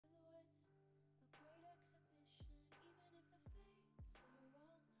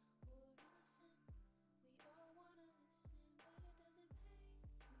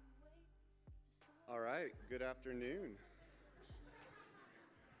All right, good afternoon.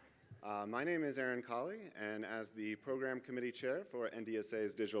 My name is Aaron Colley, and as the Program Committee Chair for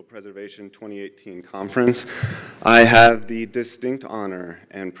NDSA's Digital Preservation 2018 Conference, I have the distinct honor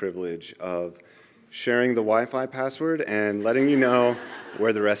and privilege of sharing the Wi-Fi password and letting you know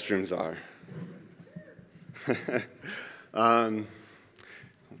where the restrooms are.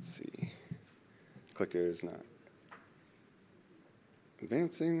 Let's see, clicker is not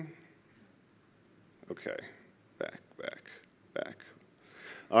advancing. Okay, back.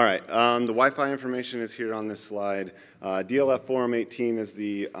 All right, the Wi-Fi information is here on this slide. DLF Forum 18 is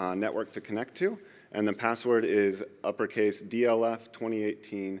the network to connect to, and the password is uppercase DLF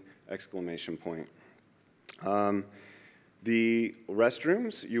 2018 exclamation point. The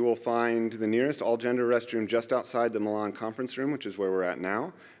restrooms, you will find the nearest all-gender restroom just outside the Milan conference room, which is where we're at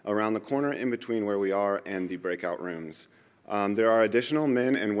now, around the corner in between where we are and the breakout rooms. There are additional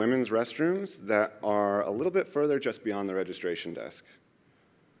men and women's restrooms that are a little bit further just beyond the registration desk.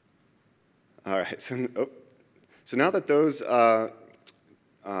 All right, so now that those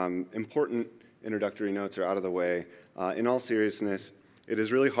important introductory notes are out of the way, in all seriousness, it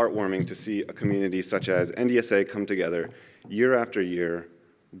is really heartwarming to see a community such as NDSA come together year after year,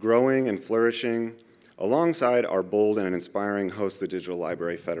 growing and flourishing alongside our bold and inspiring host, the Digital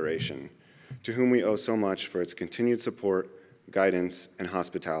Library Federation, to whom we owe so much for its continued support, guidance, and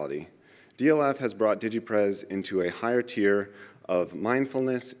hospitality. DLF has brought DigiPres into a higher tier of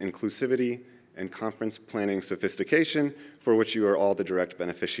mindfulness, inclusivity, and conference planning sophistication, for which you are all the direct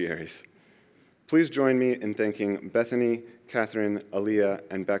beneficiaries. Please join me in thanking Bethany, Catherine, Aaliyah,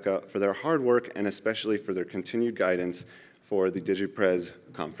 and Becca for their hard work and especially for their continued guidance for the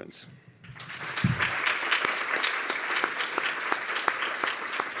DigiPres conference.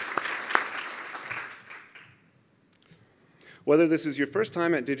 Whether this is your first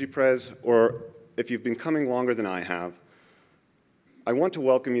time at DigiPres or if you've been coming longer than I have, I want to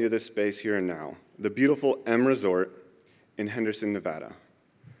welcome you to this space here and now, the beautiful M Resort in Henderson, Nevada.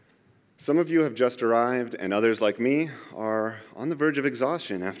 Some of you have just arrived, and others like me are on the verge of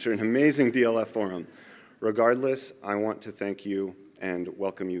exhaustion after an amazing DLF forum. Regardless, I want to thank you and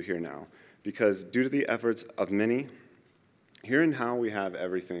welcome you here now, because due to the efforts of many, here and now we have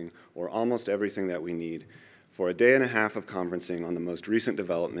everything, or almost everything that we need for a day and a half of conferencing on the most recent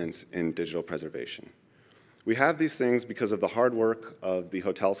developments in digital preservation. We have these things because of the hard work of the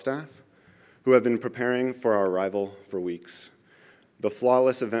hotel staff, who have been preparing for our arrival for weeks, the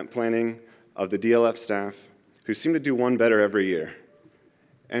flawless event planning of the DLF staff, who seem to do one better every year.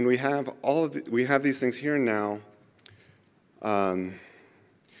 And we have these things here and now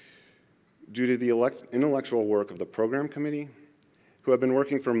due to the intellectual work of the program committee, who have been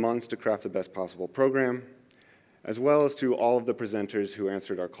working for months to craft the best possible program, as well as to all of the presenters who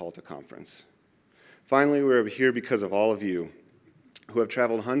answered our call to conference. Finally, we're here because of all of you who have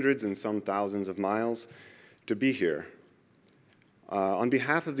traveled hundreds and some thousands of miles to be here. On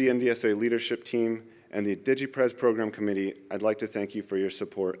behalf of the NDSA leadership team and the DigiPres Program Committee, I'd like to thank you for your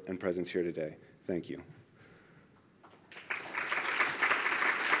support and presence here today. Thank you.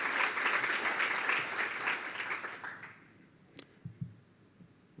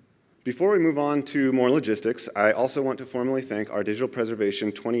 Before we move on to more logistics, I also want to formally thank our Digital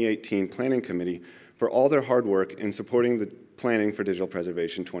Preservation 2018 Planning Committee for all their hard work in supporting the planning for Digital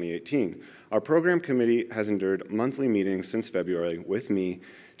Preservation 2018. Our program committee has endured monthly meetings since February with me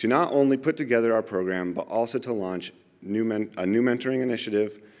to not only put together our program, but also to launch a new mentoring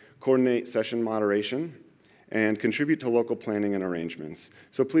initiative, coordinate session moderation, and contribute to local planning and arrangements.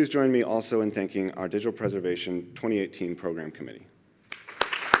 So please join me also in thanking our Digital Preservation 2018 Program Committee.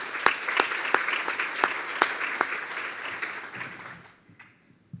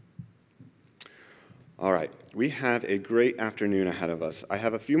 All right, we have a great afternoon ahead of us. I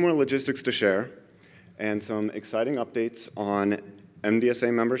have a few more logistics to share and some exciting updates on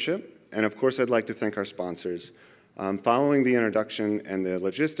MDSA membership. And of course, I'd like to thank our sponsors. Following the introduction and the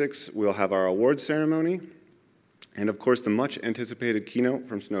logistics, we'll have our awards ceremony and of course, the much anticipated keynote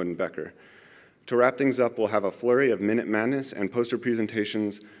from Snowden Becker. To wrap things up, we'll have a flurry of Minute Madness and poster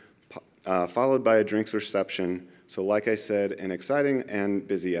presentations followed by a drinks reception. So like I said, an exciting and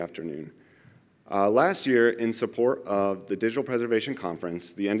busy afternoon. Last year, in support of the Digital Preservation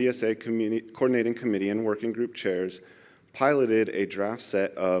Conference, the NDSA Coordinating Committee and Working Group chairs piloted a draft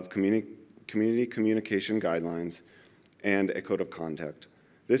set of community communication guidelines and a code of conduct.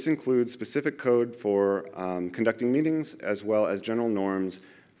 This includes specific code for conducting meetings, as well as general norms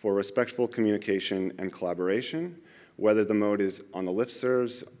for respectful communication and collaboration, whether the mode is on the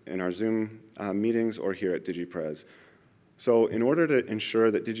listservs, in our Zoom meetings, or here at DigiPres. So in order to ensure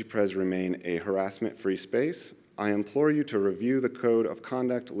that DigiPres remain a harassment-free space, I implore you to review the code of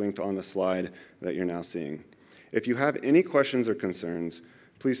conduct linked on the slide that you're now seeing. If you have any questions or concerns,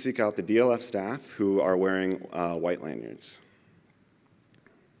 please seek out the DLF staff who are wearing white lanyards.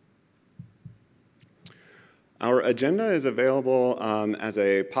 Our agenda is available as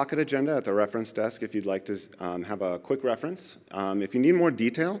a pocket agenda at the reference desk if you'd like to have a quick reference. If you need more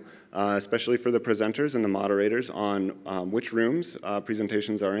detail, especially for the presenters and the moderators on which rooms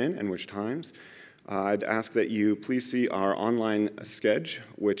presentations are in and which times, I'd ask that you please see our online schedule,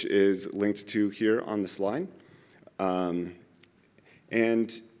 which is linked to here on the slide. And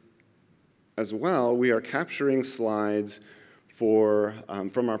as well, we are capturing slides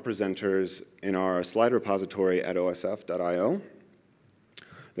from our presenters in our slide repository at osf.io.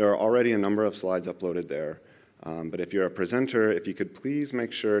 There are already a number of slides uploaded there, but if you're a presenter, if you could please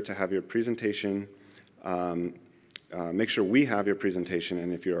make sure to have your presentation, make sure we have your presentation,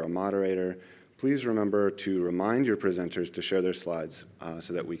 and if you're a moderator, please remember to remind your presenters to share their slides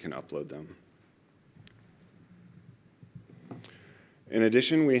so that we can upload them. In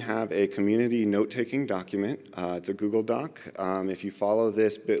addition, we have a community note-taking document. It's a Google Doc. If you follow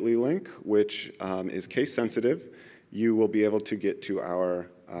this bit.ly link, which is case-sensitive, you will be able to get to our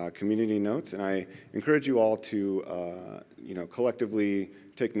community notes. And I encourage you all to collectively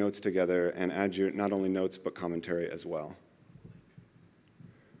take notes together and add your not only notes but commentary as well.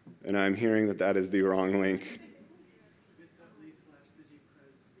 And I'm hearing that that is the wrong link.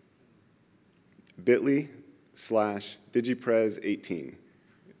 bit.ly/DigiPres18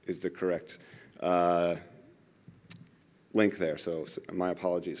 is the correct link there, so my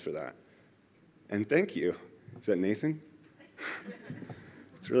apologies for that. And thank you. Is that Nathan?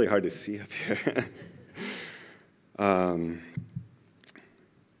 It's really hard to see up here.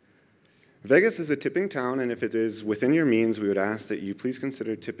 Vegas is a tipping town, and if it is within your means, we would ask that you please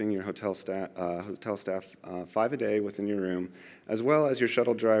consider tipping your hotel staff $5 a day within your room, as well as your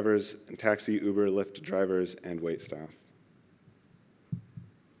shuttle drivers, taxi, Uber, Lyft drivers, and wait staff.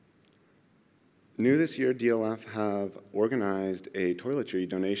 New this year, DLF have organized a toiletry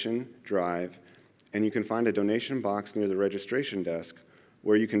donation drive, and you can find a donation box near the registration desk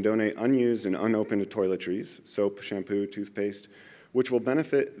where you can donate unused and unopened toiletries, soap, shampoo, toothpaste, which will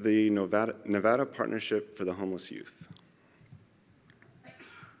benefit the Nevada Partnership for the Homeless Youth.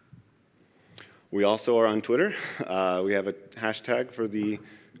 We also are on Twitter. We have a hashtag for the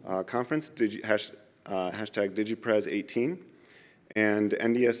conference, hashtag DigiPres18, and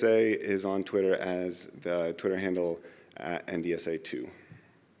NDSA is on Twitter as the Twitter handle at NDSA2.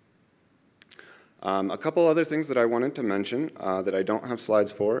 A couple other things that I wanted to mention that I don't have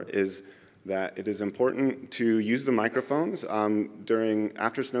slides for is that it is important to use the microphones.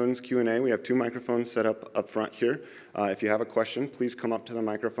 After Snowden's Q&A, we have 2 microphones set up front here. If you have a question, please come up to the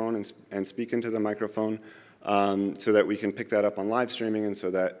microphone and speak into the microphone so that we can pick that up on live streaming and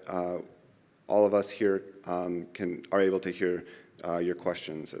so that all of us here are able to hear your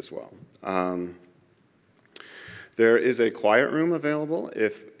questions as well. There is a quiet room available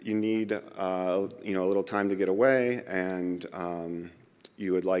if you need a little time to get away and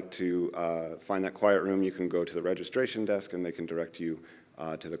you would like to find that quiet room. You can go to the registration desk and they can direct you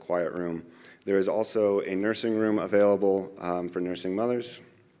to the quiet room. There is also a nursing room available for nursing mothers,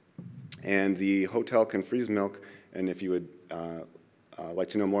 and the hotel can freeze milk, and if you would like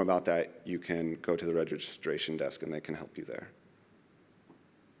to know more about that, you can go to the registration desk and they can help you there.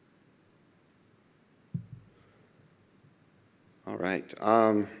 All right.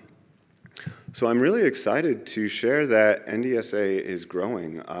 So I'm really excited to share that NDSA is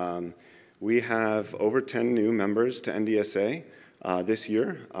growing. We have over 10 new members to NDSA this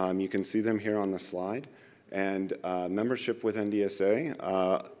year. You can see them here on the slide. And membership with NDSA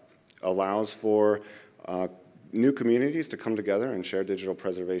allows for new communities to come together and share digital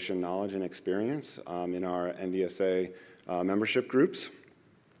preservation knowledge and experience in our NDSA membership groups.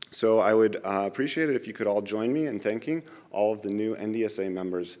 So I would appreciate it if you could all join me in thanking all of the new NDSA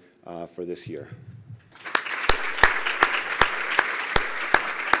members for this year.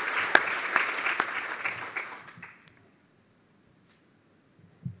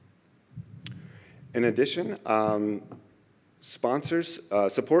 In addition,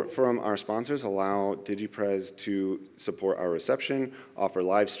 support from our sponsors allow DigiPres to support our reception, offer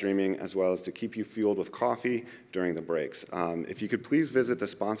live streaming, as well as to keep you fueled with coffee during the breaks. If you could please visit the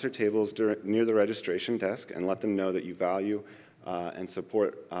sponsor tables near the registration desk and let them know that you value and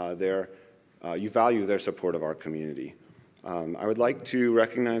support their support of our community. I would like to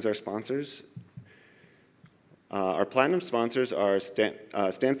recognize our sponsors. Our platinum sponsors are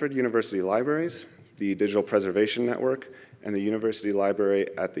Stanford University Libraries, the Digital Preservation Network, and the University Library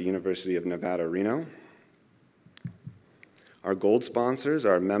at the University of Nevada, Reno. Our gold sponsors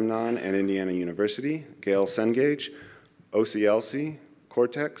are Memnon and Indiana University, Gale Cengage, OCLC,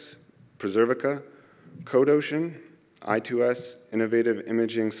 Cortex, Preservica, CodeOcean, I2S Innovative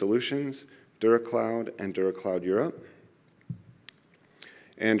Imaging Solutions, DuraCloud, and DuraCloud Europe.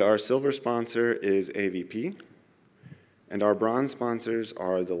 And our silver sponsor is AVP. And our bronze sponsors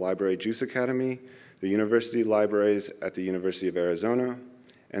are the Library Juice Academy, the University Libraries at the University of Arizona,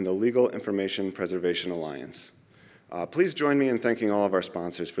 and the Legal Information Preservation Alliance. Please join me in thanking all of our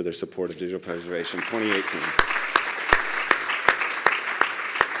sponsors for their support of digital preservation 2018.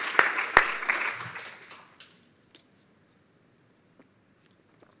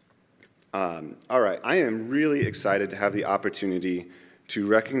 All right, I am really excited to have the opportunity to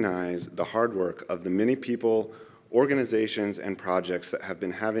recognize the hard work of the many people, organizations, and projects that have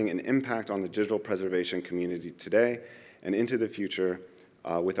been having an impact on the digital preservation community today and into the future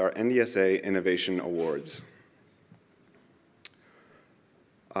with our NDSA Innovation Awards.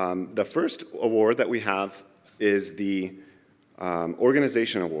 The first award that we have is the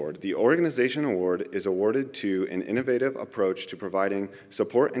Organization Award. The Organization Award is awarded to an innovative approach to providing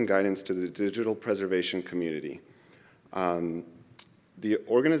support and guidance to the digital preservation community. The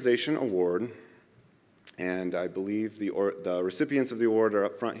Organization Award, and I believe the recipients of the award are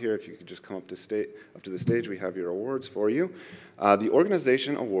up front here. If you could just come up to the stage, we have your awards for you. The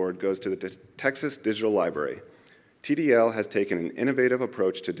Organization Award goes to the Texas Digital Library. TDL has taken an innovative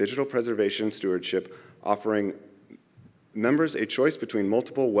approach to digital preservation stewardship, offering members a choice between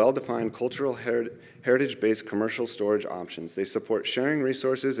multiple well-defined cultural heritage-based commercial storage options. They support sharing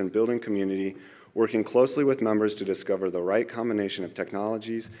resources and building community, working closely with members to discover the right combination of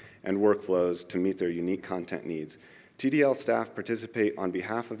technologies and workflows to meet their unique content needs. TDL staff participate on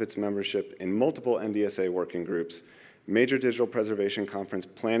behalf of its membership in multiple NDSA working groups, major digital preservation conference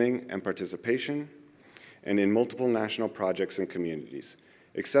planning and participation, and in multiple national projects and communities.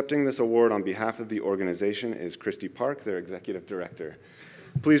 Accepting this award on behalf of the organization is Christy Park, their executive director.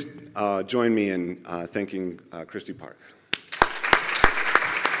 Please join me in thanking Christy Park.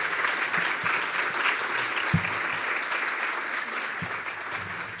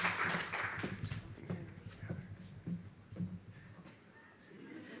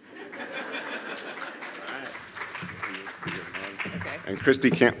 And Christy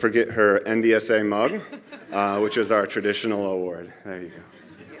can't forget her NDSA mug, which is our traditional award. There you go.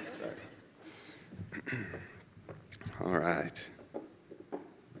 Sorry. All right.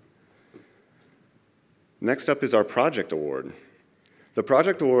 Next up is our Project Award. The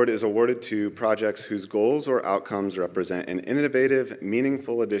Project Award is awarded to projects whose goals or outcomes represent an innovative,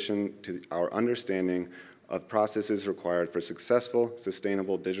 meaningful addition to our understanding of processes required for successful,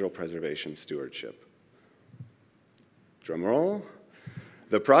 sustainable digital preservation stewardship. Drum roll.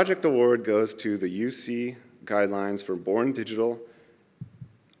 The Project Award goes to the UC Guidelines for Born Digital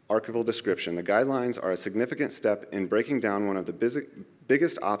Archival Description. The guidelines are a significant step in breaking down one of the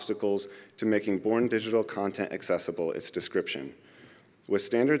biggest obstacles to making born digital content accessible, its description. With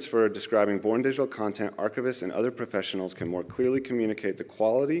standards for describing born digital content, archivists and other professionals can more clearly communicate the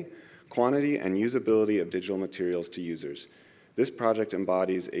quality, quantity, and usability of digital materials to users. This project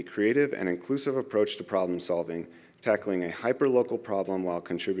embodies a creative and inclusive approach to problem solving, tackling a hyperlocal problem while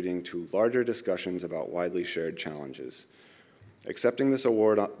contributing to larger discussions about widely shared challenges. Accepting this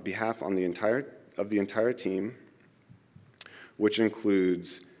award on behalf of the entire team, which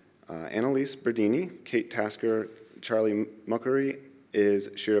includes Annalise Berdini, Kate Tasker, Charlie Muckery, is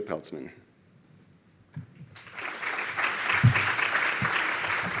Shira Peltzman.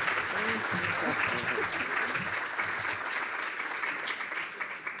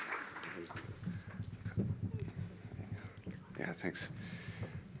 Yeah, thanks.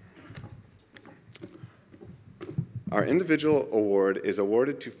 Our individual award is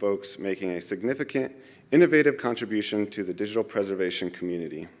awarded to folks making a significant, innovative contribution to the digital preservation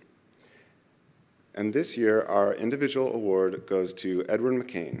community. And this year, our individual award goes to Edward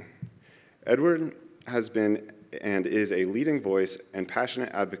McCain. Edward has been and is a leading voice and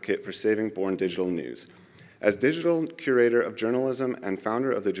passionate advocate for saving born digital news. As digital curator of journalism and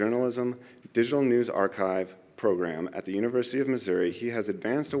founder of the Journalism Digital News Archive program at the University of Missouri, he has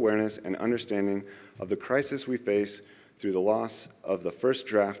advanced awareness and understanding of the crisis we face through the loss of the first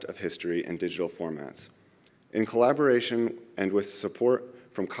draft of history in digital formats. In collaboration and with support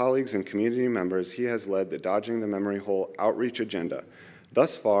from colleagues and community members, he has led the Dodging the Memory Hole outreach agenda.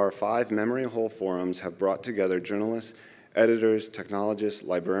 Thus far, 5 memory hole forums have brought together journalists, editors, technologists,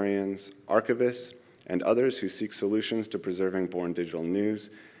 librarians, archivists, and others who seek solutions to preserving born digital news.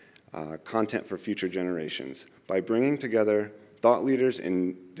 content for future generations. By bringing together thought leaders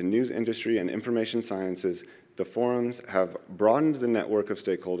in the news industry and information sciences, the forums have broadened the network of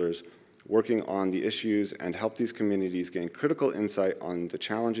stakeholders working on the issues and helped these communities gain critical insight on the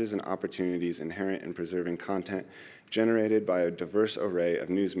challenges and opportunities inherent in preserving content generated by a diverse array of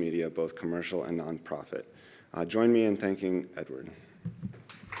news media, both commercial and nonprofit. Join me in thanking Edward.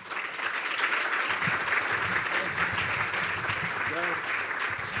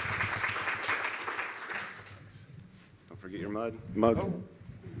 Don't forget your mug. Oh.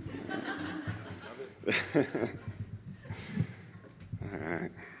 All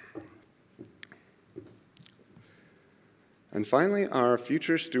right. And finally, our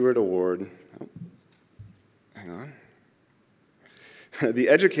Future Steward Award. Oh, hang on. The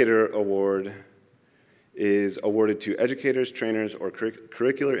Educator Award is awarded to educators, trainers, or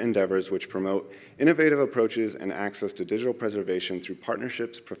curricular endeavors which promote innovative approaches and access to digital preservation through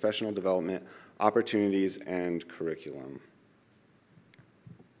partnerships, professional development, opportunities, and curriculum.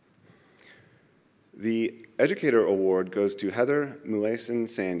 The Educator Award goes to Heather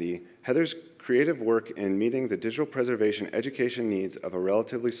Mulason-Sandy. Heather's creative work in meeting the digital preservation education needs of a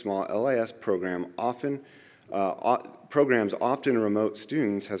relatively small LIS program, programs often remote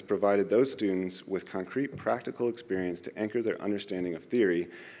students, has provided those students with concrete practical experience to anchor their understanding of theory,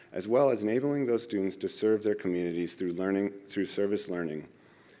 as well as enabling those students to serve their communities through service learning.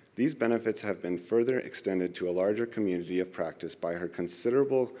 These benefits have been further extended to a larger community of practice by her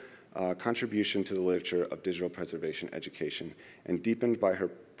considerable contribution to the literature of digital preservation education, and deepened by her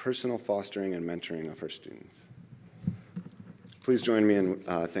personal fostering and mentoring of her students. Please join me in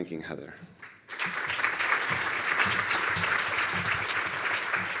thanking Heather.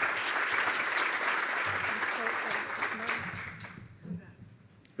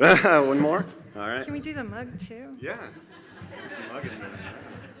 One more? All right. Can we do the mug too? Yeah. Mug in there.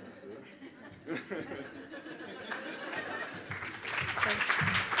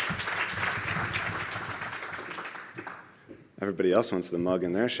 Everybody else wants the mug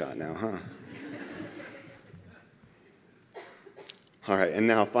in their shot now, huh? All right, and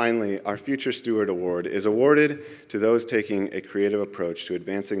now finally, our Future Steward Award is awarded to those taking a creative approach to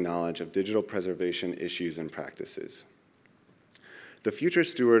advancing knowledge of digital preservation issues and practices. The Future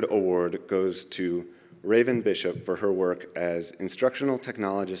Steward Award goes to Raven Bishop for her work as instructional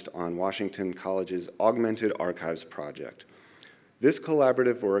technologist on Washington College's Augmented Archives project. This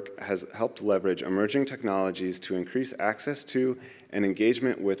collaborative work has helped leverage emerging technologies to increase access to and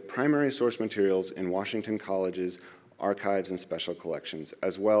engagement with primary source materials in Washington College's archives and special collections,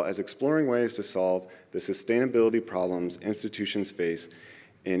 as well as exploring ways to solve the sustainability problems institutions face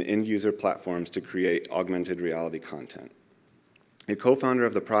in end-user platforms to create augmented reality content. A co-founder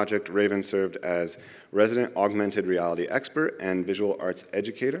of the project, Raven served as resident augmented reality expert and visual arts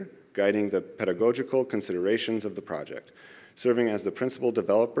educator, guiding the pedagogical considerations of the project. Serving as the principal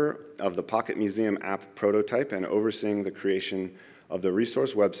developer of the Pocket Museum app prototype and overseeing the creation of the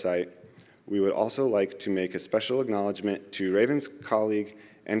resource website, we would also like to make a special acknowledgement to Raven's colleague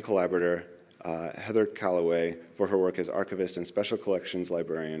and collaborator, Heather Calloway, for her work as archivist and special collections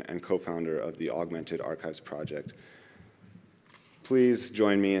librarian and co-founder of the Augmented Archives project. Please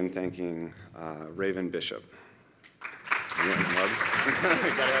join me in thanking Raven Bishop. You want the mug?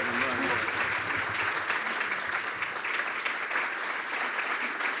 Gotta have the mug.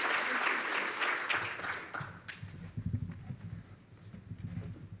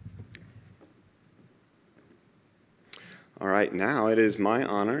 All right, now it is my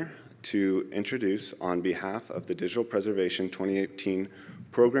honor to introduce, on behalf of the Digital Preservation 2018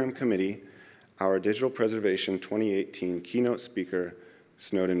 Program Committee, our Digital Preservation 2018 keynote speaker,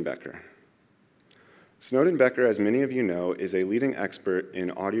 Snowden Becker. Snowden Becker, as many of you know, is a leading expert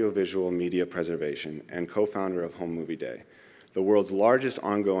in audiovisual media preservation and co-founder of Home Movie Day, the world's largest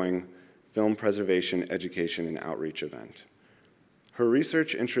ongoing film preservation, education, and outreach event. Her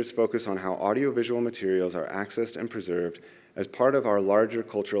research interests focus on how audiovisual materials are accessed and preserved as part of our larger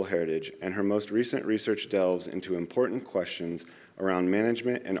cultural heritage, and her most recent research delves into important questions around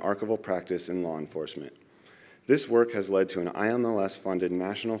management and archival practice in law enforcement. This work has led to an IMLS-funded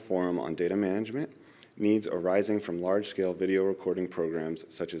National Forum on data management needs arising from large-scale video recording programs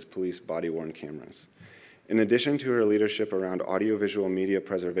such as police body-worn cameras. In addition to her leadership around audiovisual media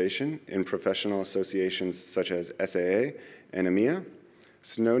preservation in professional associations such as SAA and EMEA,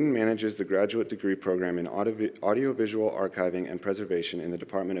 Snowden manages the graduate degree program in audiovisual archiving and preservation in the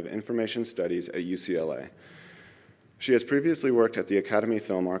Department of Information Studies at UCLA. She has previously worked at the Academy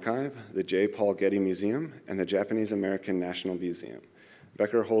Film Archive, the J. Paul Getty Museum, and the Japanese American National Museum.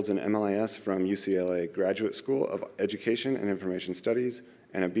 Becker holds an MLIS from UCLA Graduate School of Education and Information Studies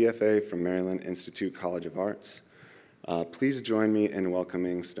and a BFA from Maryland Institute College of Arts. Please join me in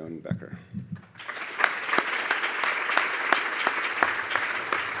welcoming Snowden Becker.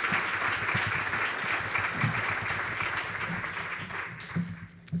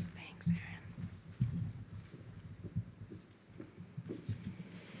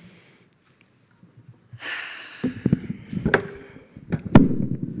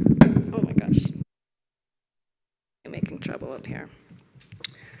 Up here.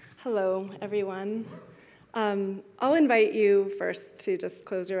 Hello, everyone. I'll invite you first to just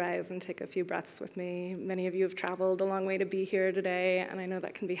close your eyes and take a few breaths with me. Many of you have traveled a long way to be here today, and I know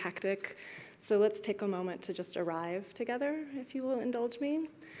that can be hectic. So let's take a moment to just arrive together, if you will indulge me.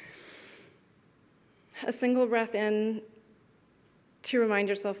 A single breath in to remind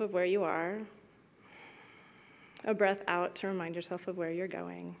yourself of where you are. A breath out to remind yourself of where you're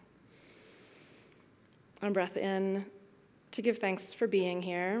going. A breath in to give thanks for being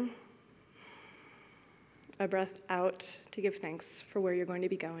here. A breath out to give thanks for where you're going to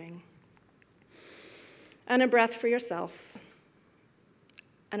be going. And a breath for yourself.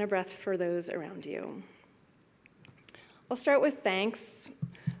 And a breath for those around you. I'll start with thanks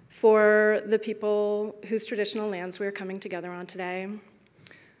for the people whose traditional lands we are coming together on today,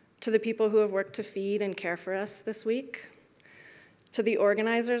 to the people who have worked to feed and care for us this week, to the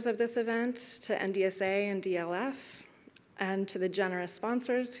organizers of this event, to NDSA and DLF, and to the generous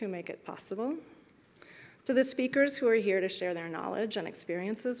sponsors who make it possible, to the speakers who are here to share their knowledge and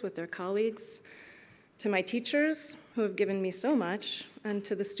experiences with their colleagues, to my teachers who have given me so much, and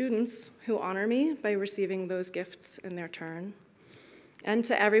to the students who honor me by receiving those gifts in their turn, and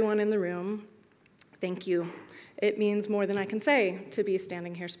to everyone in the room, thank you. It means more than I can say to be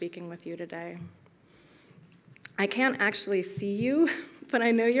standing here speaking with you today. I can't actually see you, but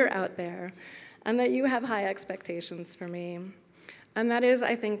I know you're out there, and that you have high expectations for me. And that is,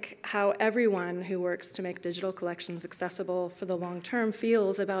 I think, how everyone who works to make digital collections accessible for the long term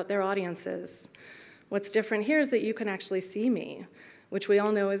feels about their audiences. What's different here is that you can actually see me, which we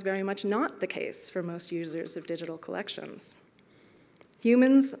all know is very much not the case for most users of digital collections.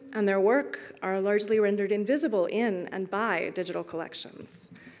 Humans and their work are largely rendered invisible in and by digital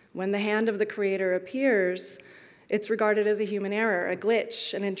collections. When the hand of the creator appears, it's regarded as a human error, a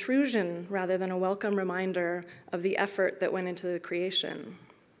glitch, an intrusion, rather than a welcome reminder of the effort that went into the creation.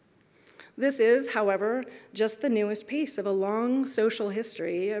 This is, however, just the newest piece of a long social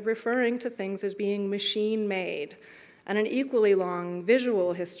history of referring to things as being machine-made, and an equally long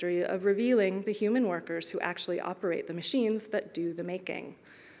visual history of revealing the human workers who actually operate the machines that do the making.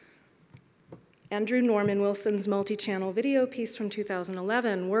 Andrew Norman Wilson's multi-channel video piece from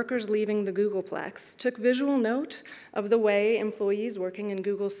 2011, Workers Leaving the Googleplex, took visual note of the way employees working in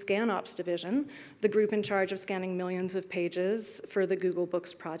Google's ScanOps division, the group in charge of scanning millions of pages for the Google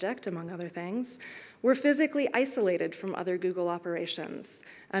Books project, among other things, were physically isolated from other Google operations,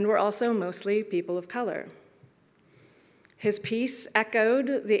 and were also mostly people of color. His piece echoed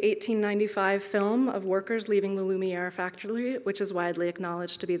the 1895 film of workers leaving the Lumiere factory, which is widely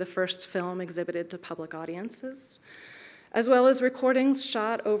acknowledged to be the first film exhibited to public audiences, as well as recordings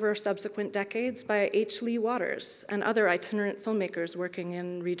shot over subsequent decades by H. Lee Waters and other itinerant filmmakers working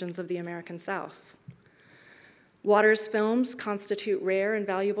in regions of the American South. Waters' films constitute rare and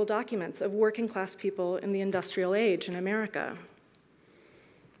valuable documents of working-class people in the industrial age in America.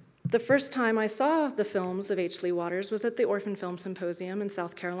 The first time I saw the films of H. Lee Waters was at the Orphan Film Symposium in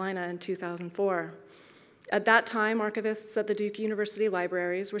South Carolina in 2004. At that time, archivists at the Duke University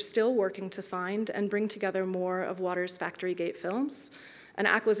libraries were still working to find and bring together more of Waters' Factory Gate films, an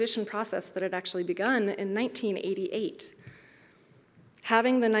acquisition process that had actually begun in 1988.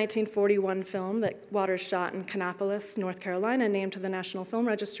 Having the 1941 film that Waters shot in Kannapolis, North Carolina, named to the National Film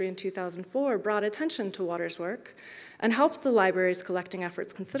Registry in 2004 brought attention to Waters' work and helped the library's collecting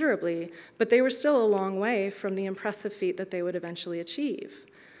efforts considerably, but they were still a long way from the impressive feat that they would eventually achieve.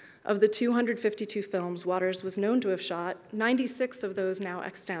 Of the 252 films Waters was known to have shot, 96 of those now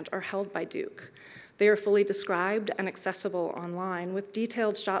extant are held by Duke. They are fully described and accessible online with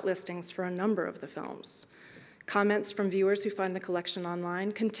detailed shot listings for a number of the films. Comments from viewers who find the collection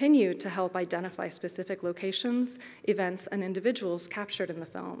online continue to help identify specific locations, events, and individuals captured in the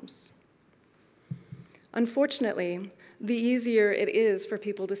films. Unfortunately, the easier it is for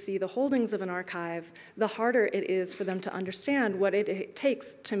people to see the holdings of an archive, the harder it is for them to understand what it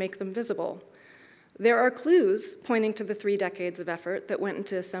takes to make them visible. There are clues pointing to the 3 decades of effort that went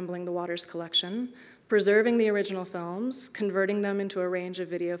into assembling the Waters collection, preserving the original films, converting them into a range of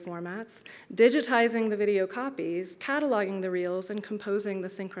video formats, digitizing the video copies, cataloging the reels, and composing the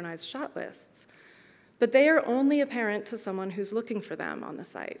synchronized shot lists. but they are only apparent to someone who's looking for them on the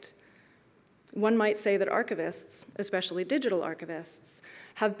site. One might say that archivists, especially digital archivists,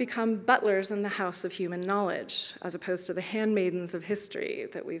 have become butlers in the house of human knowledge, as opposed to the handmaidens of history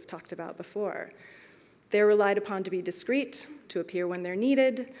that we've talked about before. They're relied upon to be discreet, to appear when they're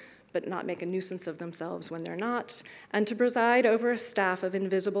needed, but not make a nuisance of themselves when they're not, and to preside over a staff of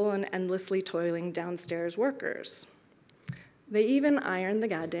invisible and endlessly toiling downstairs workers. They even iron the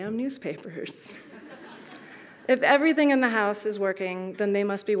goddamn newspapers. If everything in the house is working, then they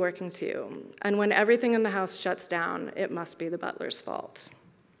must be working too. And when everything in the house shuts down, it must be the butler's fault.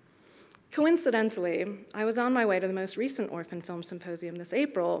 Coincidentally, I was on my way to the most recent Orphan Film Symposium this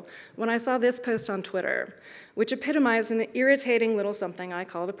April when I saw this post on Twitter, which epitomized an irritating little something I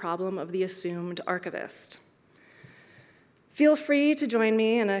call the problem of the assumed archivist. Feel free to join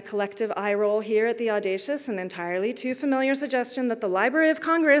me in a collective eye roll here at the audacious and entirely too familiar suggestion that the Library of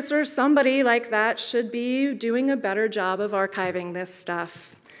Congress or somebody like that should be doing a better job of archiving this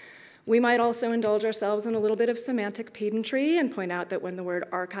stuff. We might also indulge ourselves in a little bit of semantic pedantry and point out that when the word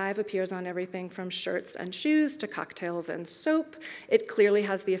archive appears on everything from shirts and shoes to cocktails and soap, it clearly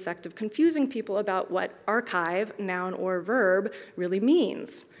has the effect of confusing people about what archive, noun or verb, really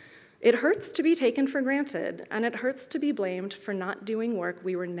means. It hurts to be taken for granted, and it hurts to be blamed for not doing work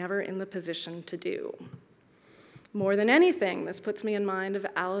we were never in the position to do. More than anything, this puts me in mind of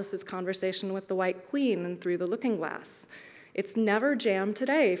Alice's conversation with the White Queen in Through the Looking Glass. It's never jam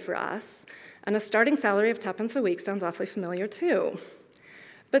today for us, and a starting salary of 2p a week sounds awfully familiar too.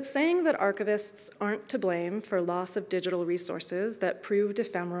 But saying that archivists aren't to blame for loss of digital resources that proved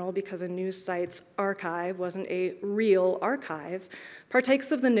ephemeral because a news site's archive wasn't a real archive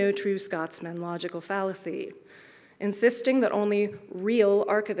partakes of the no true Scotsman logical fallacy. Insisting that only real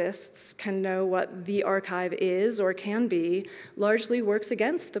archivists can know what the archive is or can be largely works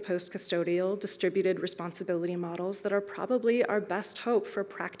against the post-custodial distributed responsibility models that are probably our best hope for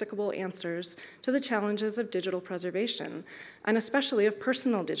practicable answers to the challenges of digital preservation, and especially of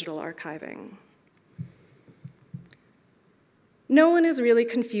personal digital archiving. No one is really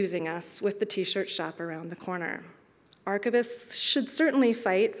confusing us with the t-shirt shop around the corner. Archivists should certainly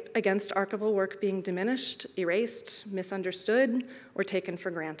fight against archival work being diminished, erased, misunderstood, or taken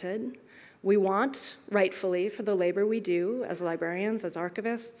for granted. We want, rightfully, for the labor we do as librarians, as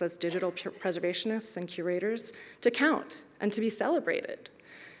archivists, as digital preservationists and curators to count and to be celebrated.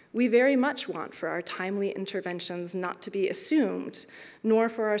 We very much want for our timely interventions not to be assumed, nor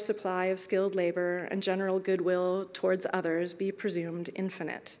for our supply of skilled labor and general goodwill towards others be presumed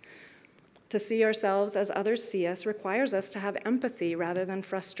infinite. To see ourselves as others see us requires us to have empathy rather than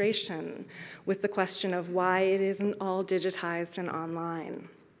frustration with the question of why it isn't all digitized and online.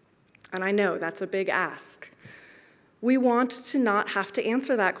 And I know that's a big ask. We want to not have to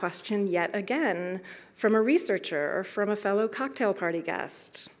answer that question yet again from a researcher or from a fellow cocktail party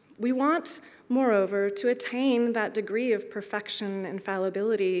guest. We want, moreover, to attain that degree of perfection,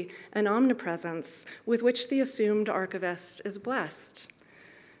 infallibility, and omnipresence with which the assumed archivist is blessed.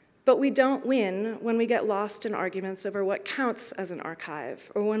 But we don't win when we get lost in arguments over what counts as an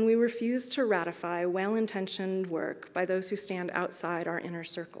archive, or when we refuse to ratify well-intentioned work by those who stand outside our inner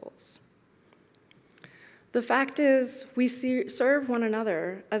circles. The fact is, we serve one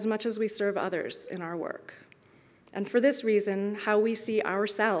another as much as we serve others in our work. And for this reason, how we see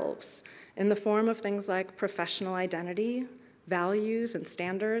ourselves in the form of things like professional identity, values and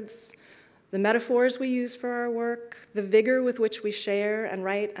standards, the metaphors we use for our work, the vigor with which we share and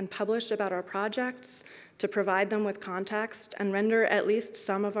write and publish about our projects to provide them with context and render at least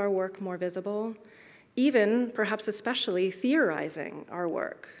some of our work more visible, even, perhaps especially, theorizing our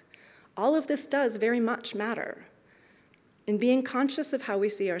work. All of this does very much matter. In being conscious of how we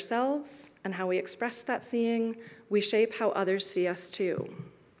see ourselves and how we express that seeing, we shape how others see us too.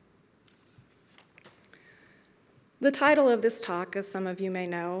 The title of this talk, as some of you may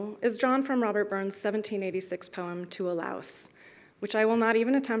know, is drawn from Robert Burns' 1786 poem, To a Louse, which I will not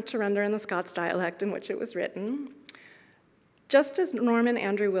even attempt to render in the Scots dialect in which it was written. Just as Norman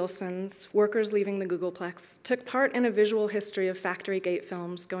Andrew Wilson's Workers Leaving the Googleplex took part in a visual history of factory gate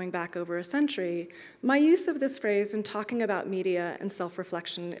films going back over a century, my use of this phrase in talking about media and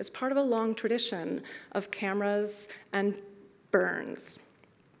self-reflection is part of a long tradition of cameras and Burns.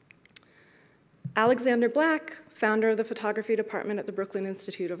 Alexander Black, founder of the photography department at the Brooklyn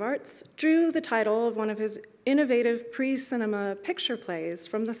Institute of Arts, drew the title of one of his innovative pre-cinema picture plays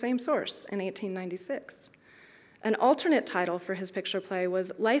from the same source in 1896. An alternate title for his picture play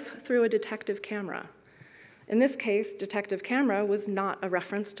was Life Through a Detective Camera. In this case, detective camera was not a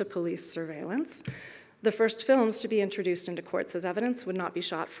reference to police surveillance. The first films to be introduced into courts as evidence would not be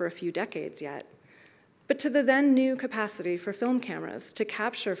shot for a few decades yet. but to the then new capacity for film cameras to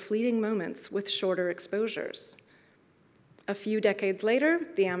capture fleeting moments with shorter exposures. A few decades later,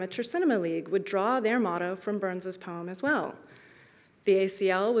 the Amateur Cinema League would draw their motto from Burns's poem as well. The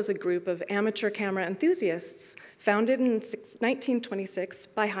ACL was a group of amateur camera enthusiasts founded in 1926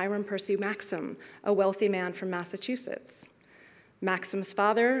 by Hiram Percy Maxim, a wealthy man from Massachusetts. Maxim's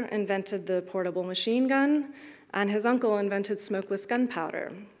father invented the portable machine gun, and his uncle invented smokeless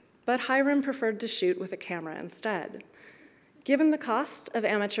gunpowder, but Hiram preferred to shoot with a camera instead. Given the cost of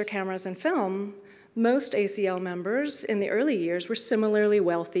amateur cameras and film, most ACL members in the early years were similarly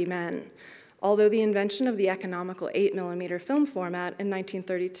wealthy men, although the invention of the economical 8mm film format in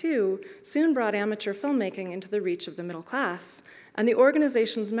 1932 soon brought amateur filmmaking into the reach of the middle class, and the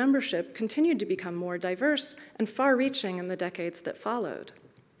organization's membership continued to become more diverse and far-reaching in the decades that followed.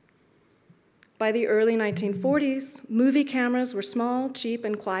 By the early 1940s, movie cameras were small, cheap,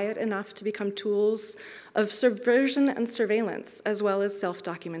 and quiet enough to become tools of subversion and surveillance, as well as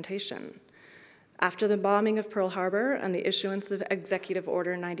self-documentation. After the bombing of Pearl Harbor and the issuance of Executive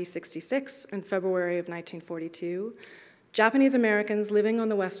Order 9066 in February of 1942, Japanese Americans living on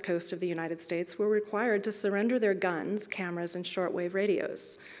the west coast of the United States were required to surrender their guns, cameras, and shortwave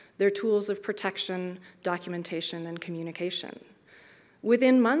radios, their tools of protection, documentation, and communication.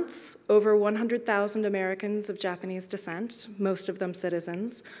 Within months, over 100,000 Americans of Japanese descent, most of them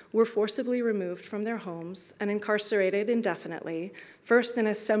citizens, were forcibly removed from their homes and incarcerated indefinitely, first in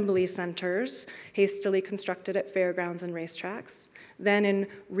assembly centers, hastily constructed at fairgrounds and racetracks, then in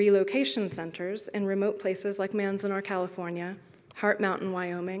relocation centers in remote places like Manzanar, California, Heart Mountain,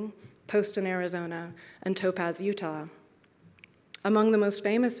 Wyoming, Poston, Arizona, and Topaz, Utah. Among the most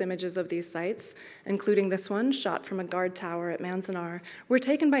famous images of these sites, including this one shot from a guard tower at Manzanar, were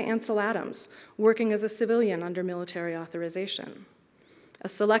taken by Ansel Adams, working as a civilian under military authorization. A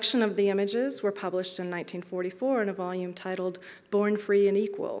selection of the images were published in 1944 in a volume titled Born Free and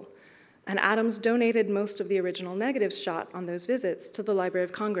Equal, and Adams donated most of the original negatives shot on those visits to the Library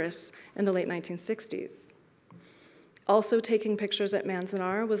of Congress in the late 1960s. Also taking pictures at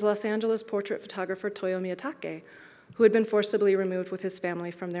Manzanar was Los Angeles portrait photographer Toyo Miyatake, who had been forcibly removed with his family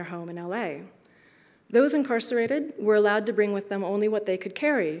from their home in LA. Those incarcerated were allowed to bring with them only what they could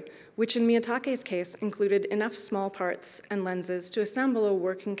carry, which in Miyatake's case included enough small parts and lenses to assemble a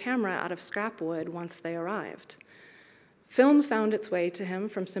working camera out of scrap wood once they arrived. Film found its way to him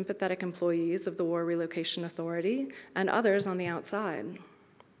from sympathetic employees of the War Relocation Authority and others on the outside.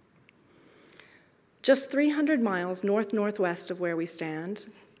 Just 300 miles north-northwest of where we stand,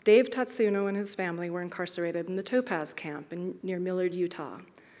 Dave Tatsuno and his family were incarcerated in the Topaz camp near Millard, Utah.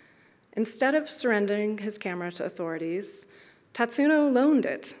 Instead of surrendering his camera to authorities, Tatsuno loaned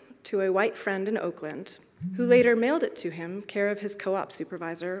it to a white friend in Oakland, who later mailed it to him, care of his co-op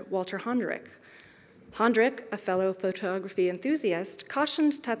supervisor, Walter Hondrich. Hondrich, a fellow photography enthusiast,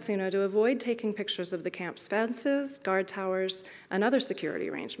 cautioned Tatsuno to avoid taking pictures of the camp's fences, guard towers, and other security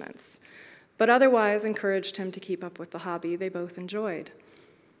arrangements, but otherwise encouraged him to keep up with the hobby they both enjoyed.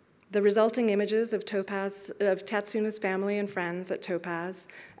 The resulting images of Tatsuno's family and friends at Topaz,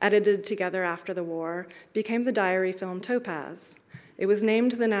 edited together after the war, became the diary film Topaz. It was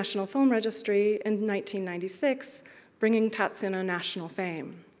named the National Film Registry in 1996, bringing Tatsuno national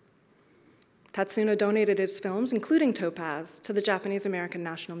fame. Tatsuno donated his films, including Topaz, to the Japanese American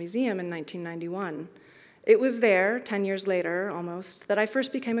National Museum in 1991. It was there, 10 years later, almost, that I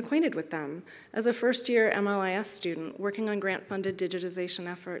first became acquainted with them as a first-year MLIS student working on grant-funded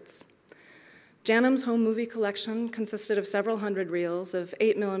digitization efforts. Janum's home movie collection consisted of several hundred reels of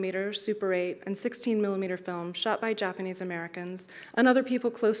 8mm, Super 8, and 16mm film shot by Japanese Americans and other people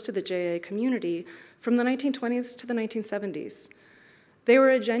close to the JA community from the 1920s to the 1970s. They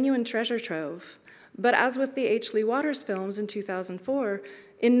were a genuine treasure trove, but as with the H. Lee Waters films in 2004,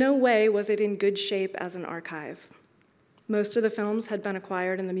 in no way was it in good shape as an archive. Most of the films had been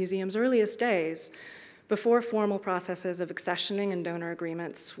acquired in the museum's earliest days, before formal processes of accessioning and donor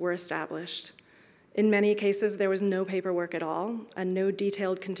agreements were established. In many cases, there was no paperwork at all, and no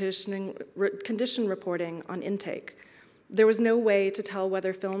detailed condition reporting on intake. There was no way to tell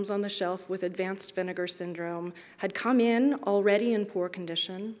whether films on the shelf with advanced vinegar syndrome had come in already in poor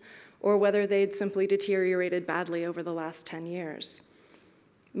condition, or whether they'd simply deteriorated badly over the last 10 years.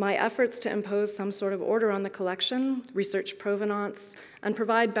 My efforts to impose some sort of order on the collection, research provenance, and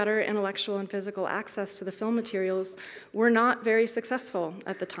provide better intellectual and physical access to the film materials were not very successful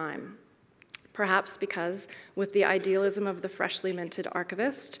at the time. Perhaps because, with the idealism of the freshly minted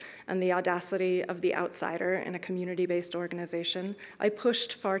archivist and the audacity of the outsider in a community-based organization, I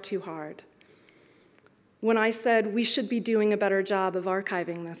pushed far too hard. When I said we should be doing a better job of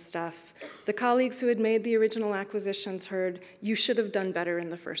archiving this stuff, the colleagues who had made the original acquisitions heard, "You should have done better in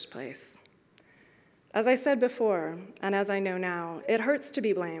the first place." As I said before, and as I know now, it hurts to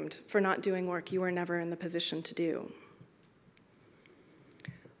be blamed for not doing work you were never in the position to do.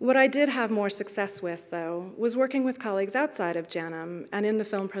 What I did have more success with, though, was working with colleagues outside of JANM and in the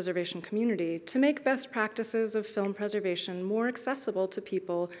film preservation community to make best practices of film preservation more accessible to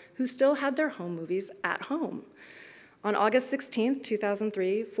people who still had their home movies at home. On August 16,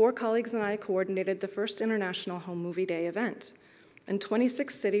 2003, 4 colleagues and I coordinated the first International Home Movie Day event. In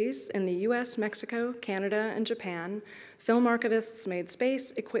 26 cities in the US, Mexico, Canada, and Japan, film archivists made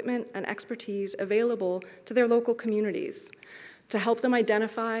space, equipment, and expertise available to their local communities to help them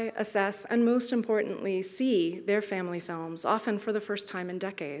identify, assess, and most importantly, see their family films, often for the first time in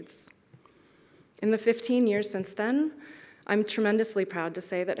decades. In the 15 years since then, I'm tremendously proud to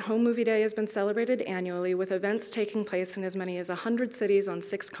say that Home Movie Day has been celebrated annually with events taking place in as many as 100 cities on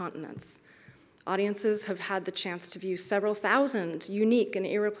 6 continents. Audiences have had the chance to view several thousand unique and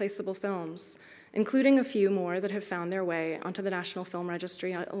irreplaceable films, including a few more that have found their way onto the National Film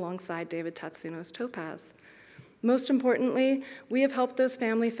Registry alongside David Tatsuno's Topaz. Most importantly, we have helped those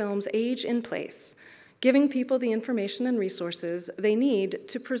family films age in place, giving people the information and resources they need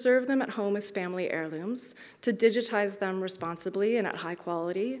to preserve them at home as family heirlooms, to digitize them responsibly and at high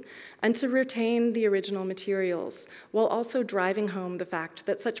quality, and to retain the original materials, while also driving home the fact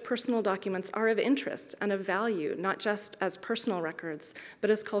that such personal documents are of interest and of value, not just as personal records, but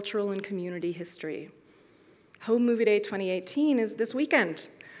as cultural and community history. Home Movie Day 2018 is this weekend.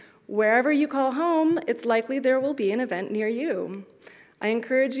 Wherever you call home, it's likely there will be an event near you. I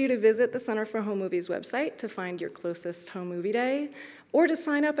encourage you to visit the Center for Home Movies website to find your closest Home Movie Day, or to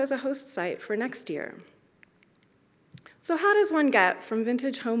sign up as a host site for next year. So how does one get from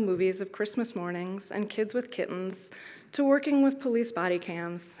vintage home movies of Christmas mornings and kids with kittens to working with police body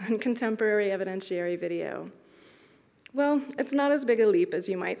cams and contemporary evidentiary video? Well, it's not as big a leap as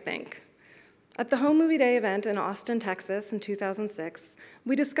you might think. At the Home Movie Day event in Austin, Texas in 2006,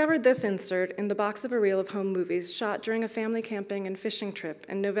 we discovered this insert in the box of a reel of home movies shot during a family camping and fishing trip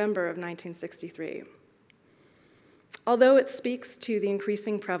in November of 1963. Although it speaks to the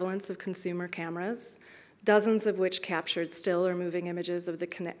increasing prevalence of consumer cameras, dozens of which captured still or moving images of the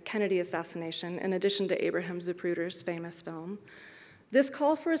Kennedy assassination, in addition to Abraham Zapruder's famous film, this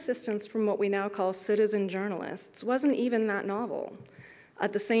call for assistance from what we now call citizen journalists wasn't even that novel.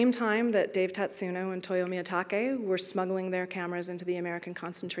 At the same time that Dave Tatsuno and Toyo Miyatake were smuggling their cameras into the American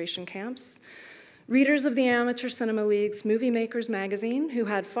concentration camps, readers of the Amateur Cinema League's Movie Makers magazine, who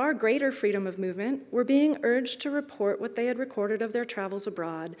had far greater freedom of movement, were being urged to report what they had recorded of their travels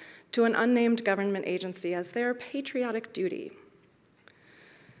abroad to an unnamed government agency as their patriotic duty.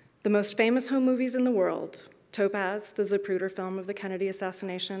 The most famous home movies in the world, Topaz, the Zapruder film of the Kennedy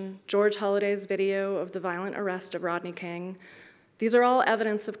assassination, George Holliday's video of the violent arrest of Rodney King, these are all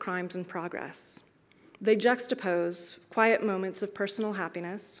evidence of crimes in progress. They juxtapose quiet moments of personal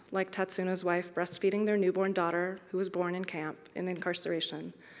happiness, like Tatsuno's wife breastfeeding their newborn daughter, who was born in camp in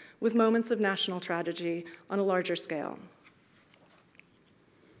incarceration, with moments of national tragedy on a larger scale.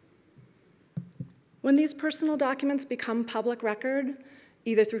 When these personal documents become public record,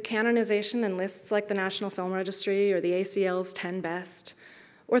 either through canonization and lists like the National Film Registry or the ACL's 10 Best,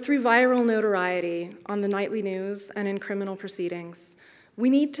 or through viral notoriety on the nightly news and in criminal proceedings, we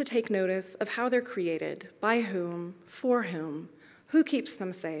need to take notice of how they're created, by whom, for whom, who keeps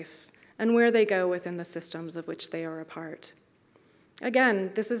them safe, and where they go within the systems of which they are a part.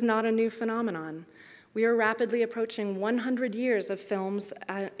 Again, this is not a new phenomenon. We are rapidly approaching 100 years of films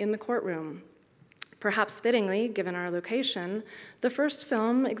in the courtroom. Perhaps fittingly, given our location, the first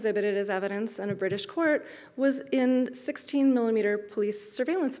film exhibited as evidence in a British court was in 16mm police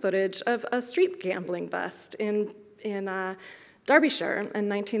surveillance footage of a street gambling bust in Derbyshire in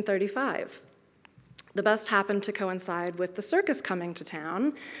 1935. The bust happened to coincide with the circus coming to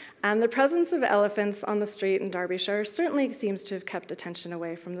town, and the presence of elephants on the street in Derbyshire certainly seems to have kept attention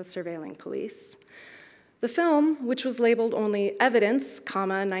away from the surveilling police. The film, which was labeled only Evidence,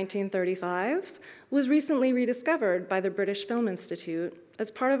 1935, was recently rediscovered by the British Film Institute as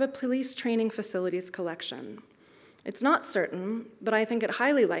part of a police training facilities collection. It's not certain, but I think it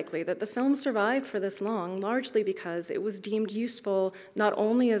highly likely that the film survived for this long largely because it was deemed useful not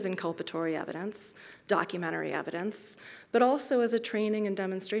only as inculpatory evidence, documentary evidence, but also as a training and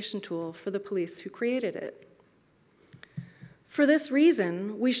demonstration tool for the police who created it. For this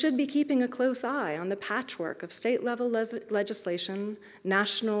reason, we should be keeping a close eye on the patchwork of state-level legislation,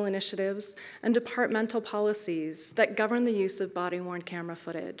 national initiatives, and departmental policies that govern the use of body-worn camera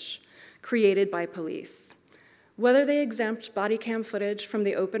footage. created by police. Whether they exempt body cam footage from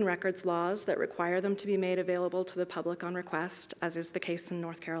the open records laws that require them to be made available to the public on request, as is the case in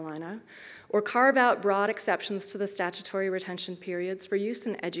North Carolina, or carve out broad exceptions to the statutory retention periods for use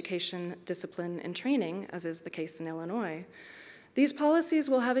in education, discipline, and training, as is the case in Illinois, these policies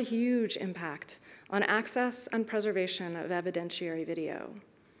will have a huge impact on access and preservation of evidentiary video.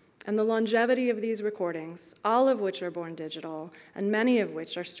 And the longevity of these recordings, all of which are born digital, and many of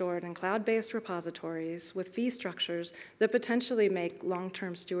which are stored in cloud-based repositories with fee structures that potentially make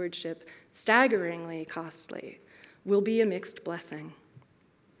long-term stewardship staggeringly costly, will be a mixed blessing.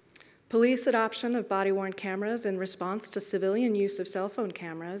 Police adoption of body-worn cameras in response to civilian use of cell phone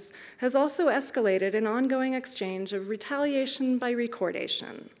cameras has also escalated an ongoing exchange of retaliation by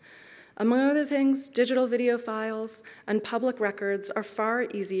recordation. Among other things, digital video files and public records are far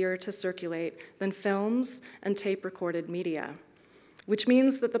easier to circulate than films and tape-recorded media, which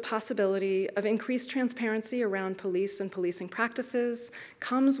means that the possibility of increased transparency around police and policing practices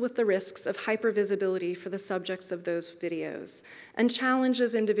comes with the risks of hypervisibility for the subjects of those videos and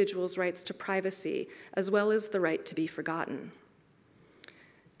challenges individuals' rights to privacy as well as the right to be forgotten.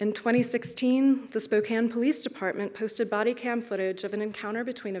 In 2016, the Spokane Police Department posted body cam footage of an encounter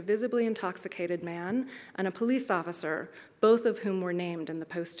between a visibly intoxicated man and a police officer, both of whom were named in the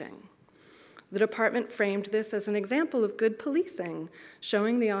posting. The department framed this as an example of good policing,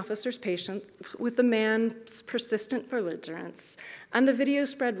 showing the officer's patience with the man's persistent belligerence, and the video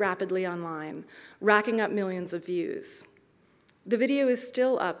spread rapidly online, racking up millions of views. The video is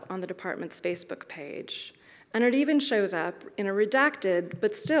still up on the department's Facebook page. And it even shows up in a redacted,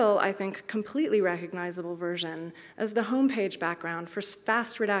 but still, I think, completely recognizable version as the homepage background for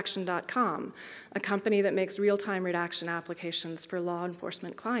fastredaction.com, a company that makes real-time redaction applications for law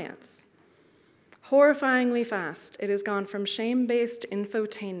enforcement clients. Horrifyingly fast, it has gone from shame-based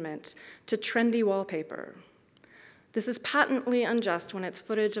infotainment to trendy wallpaper. This is patently unjust when it's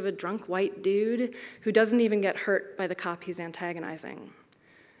footage of a drunk white dude who doesn't even get hurt by the cop he's antagonizing.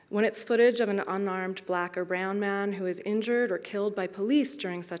 When it's footage of an unarmed black or brown man who is injured or killed by police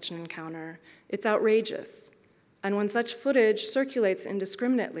during such an encounter, it's outrageous. And when such footage circulates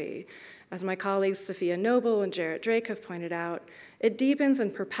indiscriminately, as my colleagues Sophia Noble and Jarrett Drake have pointed out, it deepens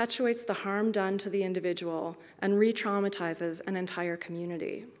and perpetuates the harm done to the individual and re-traumatizes an entire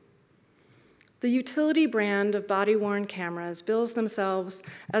community. The utility brand of body-worn cameras bills themselves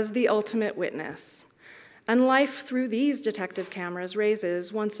as the ultimate witness. And life through these detective cameras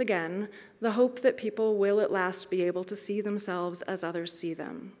raises, once again, the hope that people will at last be able to see themselves as others see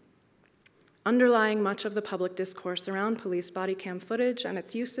them. Underlying much of the public discourse around police body cam footage and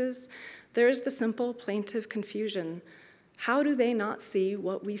its uses, there is the simple, plaintive confusion. How do they not see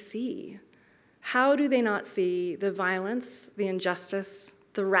what we see? How do they not see the violence, the injustice,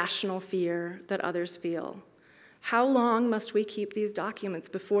 the rational fear that others feel? How long must we keep these documents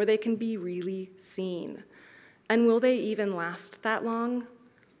before they can be really seen? And will they even last that long?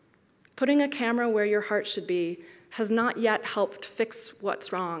 Putting a camera where your heart should be has not yet helped fix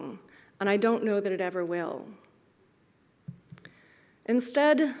what's wrong, and I don't know that it ever will.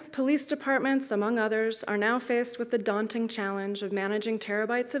 Instead, police departments, among others, are now faced with the daunting challenge of managing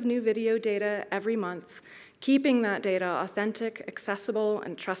terabytes of new video data every month, keeping that data authentic, accessible,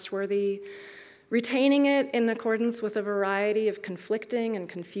 and trustworthy, retaining it in accordance with a variety of conflicting and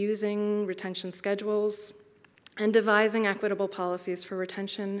confusing retention schedules, and devising equitable policies for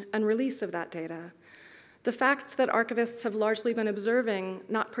retention and release of that data. The fact that archivists have largely been observing,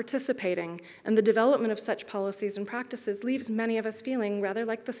 not participating, in the development of such policies and practices leaves many of us feeling rather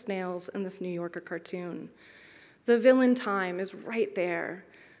like the snails in this New Yorker cartoon. The villain time is right there,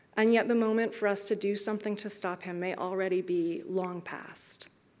 and yet the moment for us to do something to stop him may already be long past.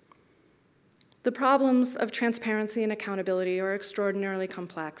 The problems of transparency and accountability are extraordinarily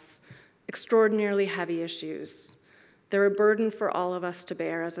complex, extraordinarily heavy issues. They're a burden for all of us to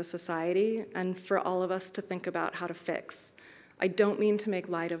bear as a society and for all of us to think about how to fix. I don't mean to make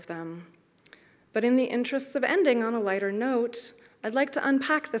light of them. But in the interests of ending on a lighter note, I'd like to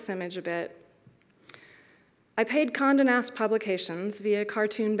unpack this image a bit. I paid Condé Nast Publications via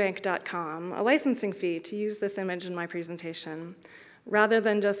cartoonbank.com a licensing fee to use this image in my presentation, rather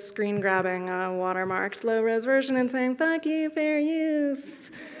than just screen grabbing a watermarked low-res version and saying, "Fuck you, fair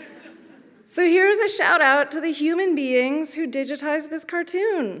use." So here's a shout out to the human beings who digitized this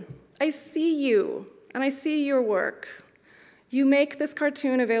cartoon. I see you, and I see your work. You make this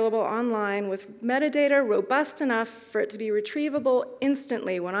cartoon available online with metadata robust enough for it to be retrievable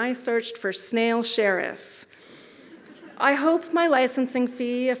instantly when I searched for snail sheriff. I hope my licensing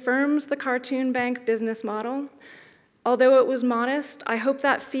fee affirms the Cartoon Bank business model, Although it was modest, I hope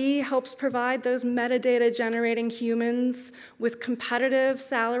that fee helps provide those metadata-generating humans with competitive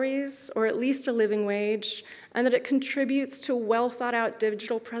salaries, or at least a living wage, and that it contributes to well-thought-out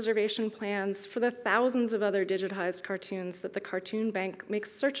digital preservation plans for the thousands of other digitized cartoons that the Cartoon Bank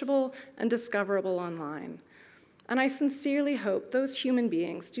makes searchable and discoverable online. And I sincerely hope those human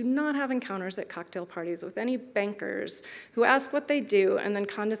beings do not have encounters at cocktail parties with any bankers who ask what they do and then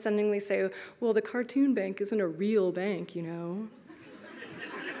condescendingly say, well, the Cartoon Bank isn't a real bank, you know.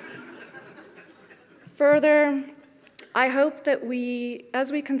 Further, I hope that we,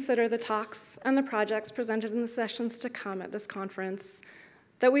 as we consider the talks and the projects presented in the sessions to come at this conference,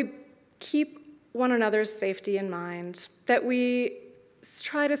 that we keep one another's safety in mind, that we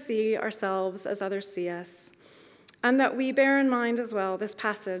try to see ourselves as others see us, and that we bear in mind as well this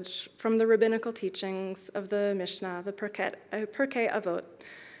passage from the rabbinical teachings of the Mishnah, the Pirkei Avot.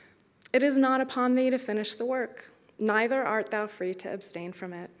 It is not upon thee to finish the work, neither art thou free to abstain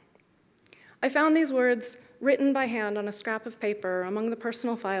from it. I found these words written by hand on a scrap of paper among the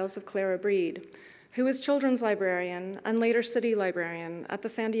personal files of Clara Breed, who was children's librarian and later city librarian at the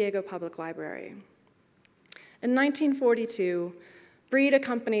San Diego Public Library. In 1942, Breed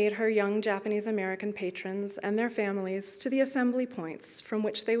accompanied her young Japanese-American patrons and their families to the assembly points from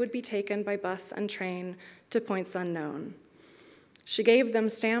which they would be taken by bus and train to points unknown. She gave them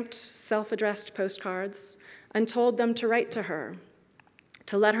stamped, self-addressed postcards and told them to write to her,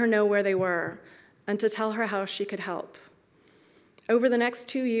 to let her know where they were, and to tell her how she could help. Over the next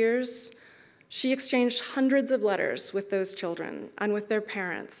 2 years, she exchanged hundreds of letters with those children and with their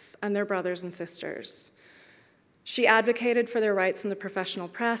parents and their brothers and sisters. She advocated for their rights in the professional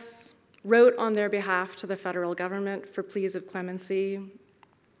press, wrote on their behalf to the federal government for pleas of clemency,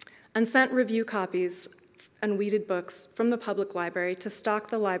 and sent review copies and weeded books from the public library to stock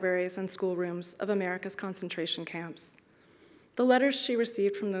the libraries and schoolrooms of America's concentration camps. The letters she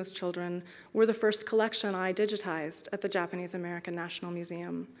received from those children were the first collection I digitized at the Japanese-American National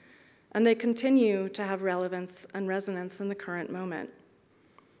Museum, and they continue to have relevance and resonance in the current moment.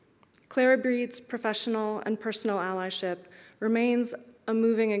 Clara Breed's professional and personal allyship remains a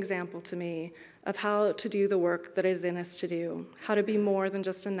moving example to me of how to do the work that is in us to do, how to be more than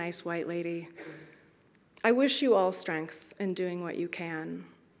just a nice white lady. I wish you all strength in doing what you can.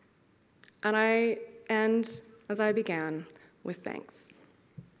 And I end, as I began, with thanks.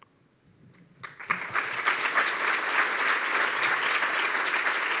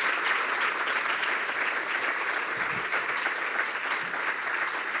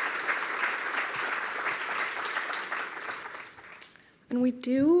 And we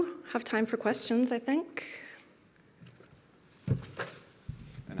do have time for questions, I think.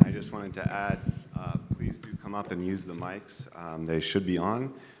 And I just wanted to add, please do come up and use the mics. They should be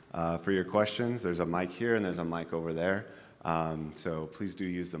on for your questions. There's a mic here and there's a mic over there. So please do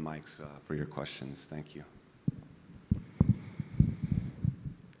use the mics for your questions. Thank you.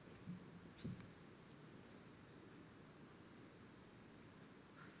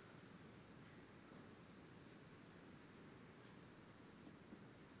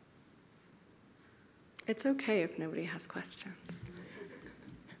 It's okay if nobody has questions.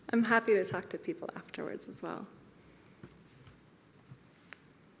 I'm happy to talk to people afterwards as well.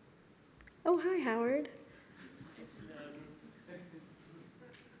 Oh, hi, Howard.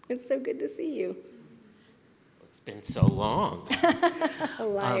 It's so good to see you. It's been so long. A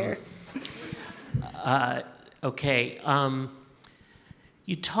liar. Okay.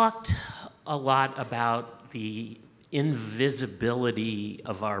 You talked a lot about the invisibility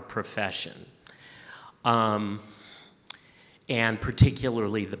of our profession. And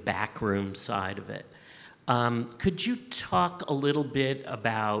particularly the backroom side of it. Could you talk a little bit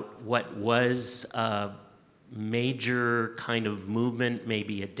about what was a major kind of movement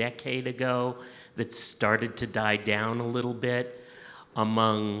maybe a decade ago that started to die down a little bit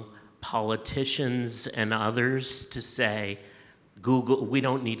among politicians and others to say, Google, we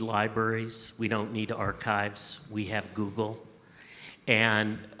don't need libraries, we don't need archives, we have Google.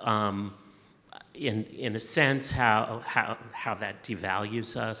 And in a sense, how that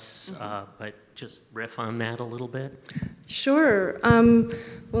devalues us, but just riff on that a little bit. Sure.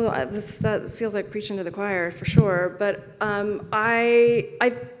 Well, that feels like preaching to the choir for sure. But I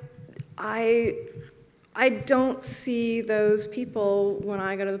don't see those people when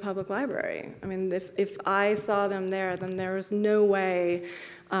I go to the public library. I mean, if I saw them there, then there was no way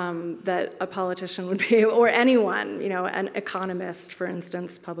that a politician would be, or anyone, an economist, for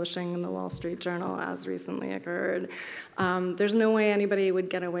instance, publishing in the Wall Street Journal, as recently occurred. There's no way anybody would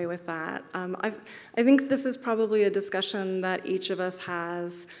get away with that. I think this is probably a discussion that each of us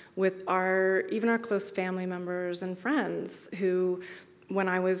has with even our close family members and friends who, when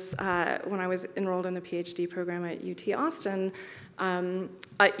I was enrolled in the PhD program at UT Austin,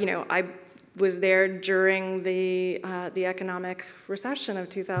 I was there during the economic recession of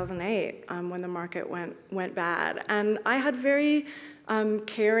 2008 when the market went bad, and I had very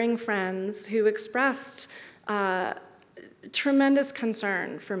caring friends who expressed tremendous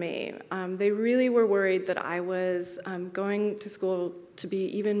concern for me. They really were worried that I was going to school to be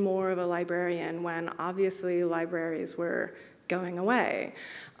even more of a librarian when obviously libraries were going away.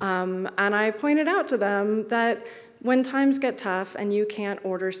 And I pointed out to them that when times get tough and you can't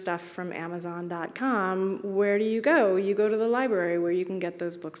order stuff from Amazon.com, where do you go? You go to the library where you can get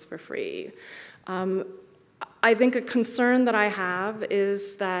those books for free. I think a concern that I have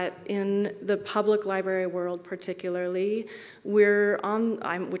is that in the public library world particularly, which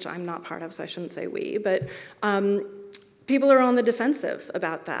I'm not part of, so I shouldn't say we, but people are on the defensive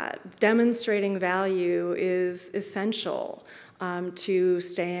about that. Demonstrating value is essential to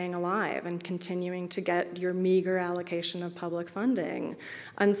staying alive and continuing to get your meager allocation of public funding.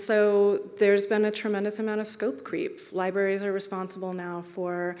 And so there's been a tremendous amount of scope creep. Libraries are responsible now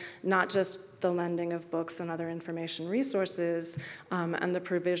for not just the lending of books and other information resources and the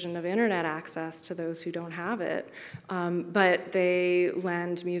provision of internet access to those who don't have it, but they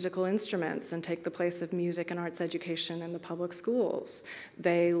lend musical instruments and take the place of music and arts education in the public schools.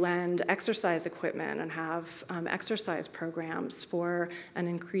 They lend exercise equipment and have exercise programs for an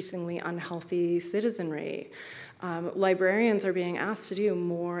increasingly unhealthy citizenry. Librarians are being asked to do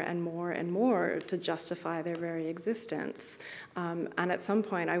more and more and more to justify their very existence. And at some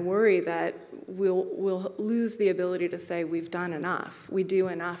point, I worry that we'll lose the ability to say we've done enough. We do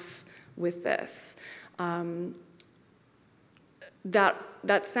enough with this.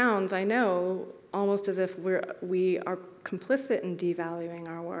 That sounds, I know, almost as if we are complicit in devaluing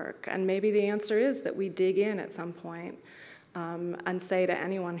our work. And maybe the answer is that we dig in at some point and say to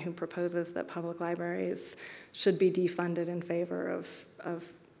anyone who proposes that public libraries should be defunded in favor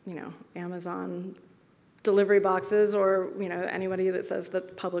of Amazon delivery boxes, or anybody that says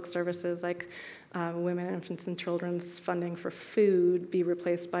that public services like women, infants, and children's funding for food be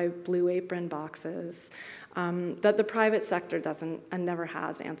replaced by Blue Apron boxes, that the private sector doesn't and never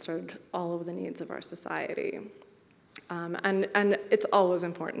has answered all of the needs of our society. And it's always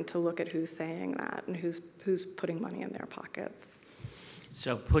important to look at who's saying that and who's putting money in their pockets.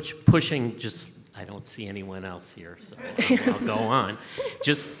 So pushing, just, I don't see anyone else here, so I'll go on.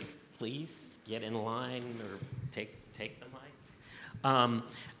 Just please get in line or take the mic.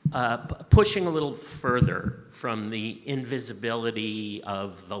 Pushing a little further from the invisibility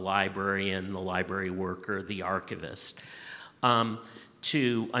of the librarian, the library worker, the archivist,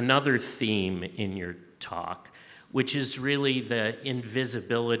 to another theme in your talk, which is really the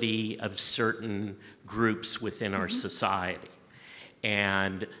invisibility of certain groups within our society,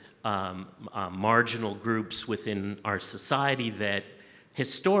 and marginal groups within our society that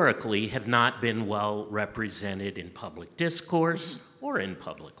historically have not been well represented in public discourse or in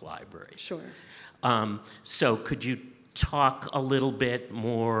public libraries. Sure. So could you talk a little bit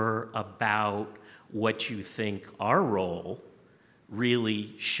more about what you think our role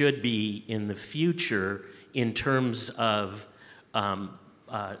really should be in the future in terms of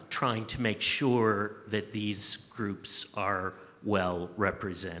trying to make sure that these groups are well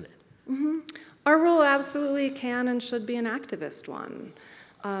represented? Mm-hmm. Our role absolutely can and should be an activist one.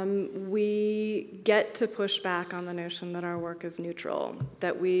 We get to push back on the notion that our work is neutral,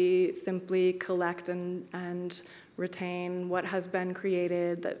 that we simply collect and retain what has been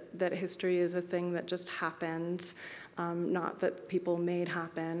created, that history is a thing that just happened, not that people made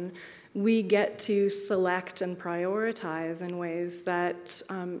happen. We get to select and prioritize in ways that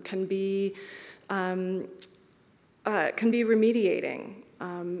can be remediating.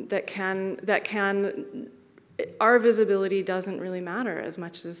 Our visibility doesn't really matter as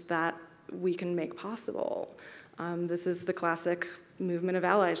much as that we can make possible. This is the classic movement of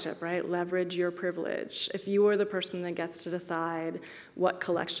allyship, right? Leverage your privilege. If you are the person that gets to decide what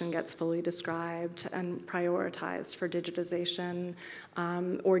collection gets fully described and prioritized for digitization,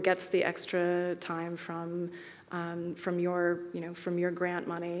 or gets the extra time from your grant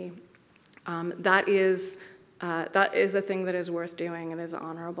money, that is a thing that is worth doing and is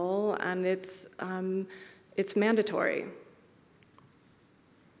honorable, and it's mandatory.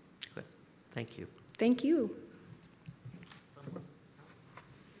 Good. Thank you. Thank you.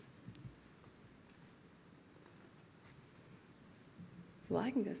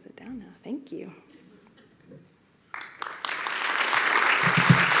 I can go sit down now. Thank you.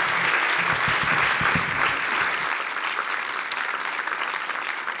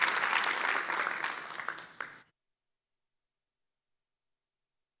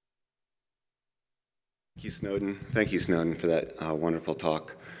 Thank you, Snowden. Thank you, Snowden, for that wonderful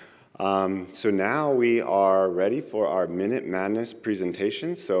talk. So now we are ready for our Minute Madness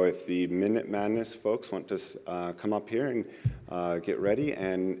presentation. So if the Minute Madness folks want to come up here and get ready,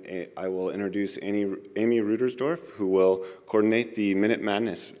 and I will introduce Amy Rudersdorf, who will coordinate the Minute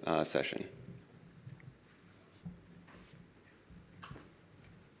Madness session.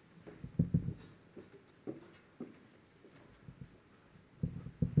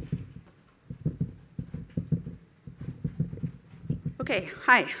 Okay,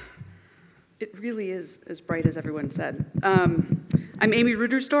 hi. It really is as bright as everyone said. I'm Amy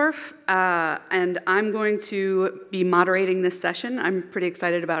Rudersdorf, and I'm going to be moderating this session. I'm pretty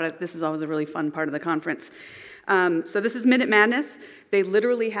excited about it. This is always a really fun part of the conference. So this is Minute Madness. They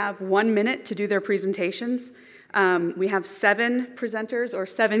literally have 1 minute to do their presentations. We have 7 presenters, or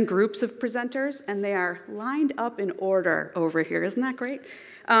 7 groups of presenters, and they are lined up in order over here. Isn't that great?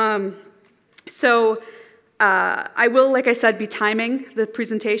 I will, like I said, be timing the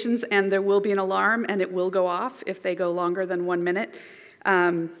presentations, and there will be an alarm, and it will go off if they go longer than 1 minute.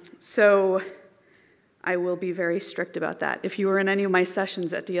 So I will be very strict about that. If you were in any of my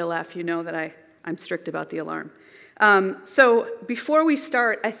sessions at DLF, you know that I'm strict about the alarm. So before we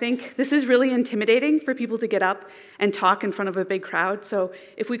start, I think this is really intimidating for people to get up and talk in front of a big crowd. So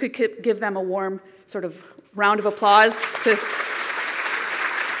if we could give them a warm sort of round of applause to,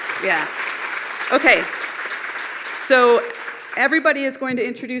 yeah. Okay. So everybody is going to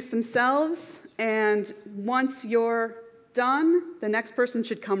introduce themselves, and once you're done, the next person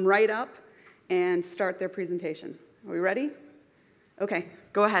should come right up and start their presentation. Are we ready? Okay,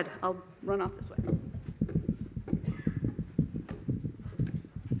 go ahead. I'll run off this way.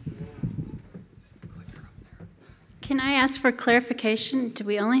 Can I ask for clarification? Do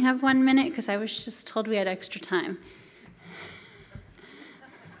we only have 1 minute? Because I was just told we had extra time.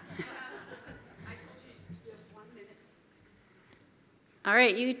 All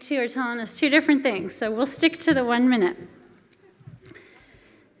right, you two are telling us 2 different things, so we'll stick to the 1 minute.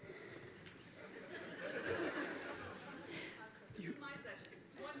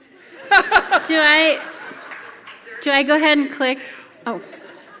 Do I go ahead and click? Oh.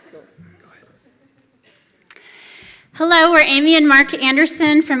 Hello, we're Amy and Mark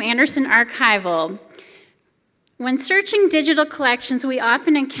Anderson from Anderson Archival. When searching digital collections, we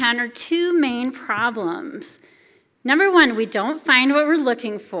often encounter 2 main problems. Number 1, we don't find what we're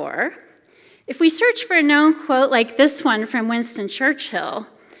looking for. If we search for a known quote like this one from Winston Churchill,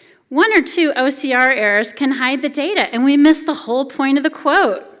 1 or 2 OCR errors can hide the data, and we miss the whole point of the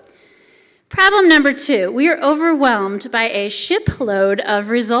quote. Problem number 2, we are overwhelmed by a shipload of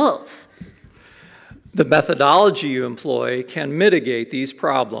results. The methodology you employ can mitigate these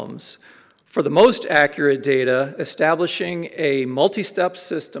problems. For the most accurate data, establishing a multi-step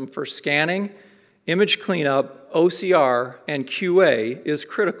system for scanning, image cleanup, OCR, and QA is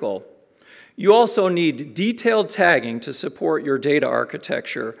critical. You also need detailed tagging to support your data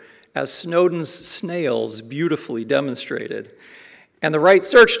architecture, as Snowden's snails beautifully demonstrated, and the right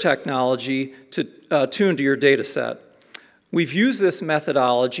search technology to tune to your data set. We've used this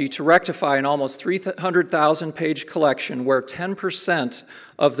methodology to rectify an almost 300,000 page collection where 10%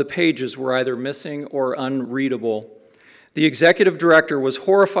 of the pages were either missing or unreadable. The executive director was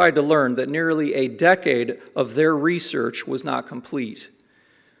horrified to learn that nearly a decade of their research was not complete.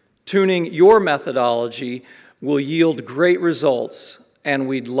 Tuning your methodology will yield great results, and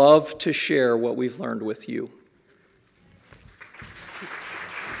we'd love to share what we've learned with you.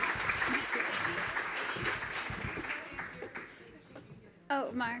 Oh,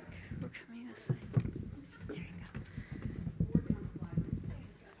 Mark, we're coming this way. There you go.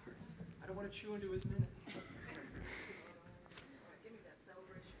 I don't want to chew into his minute.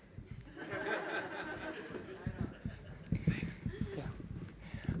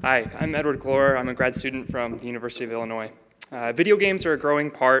 Hi, I'm Edward Glore. I'm a grad student from the University of Illinois. Video games are a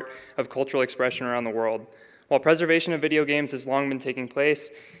growing part of cultural expression around the world. While preservation of video games has long been taking place,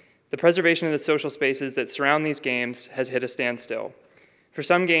 the preservation of the social spaces that surround these games has hit a standstill. For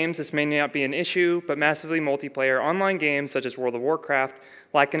some games, this may not be an issue, but massively multiplayer online games such as World of Warcraft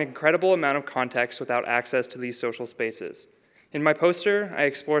lack an incredible amount of context without access to these social spaces. In my poster, I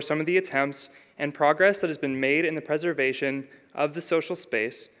explore some of the attempts and progress that has been made in the preservation of the social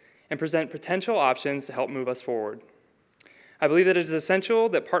space and present potential options to help move us forward. I believe that it is essential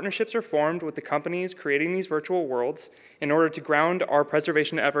that partnerships are formed with the companies creating these virtual worlds in order to ground our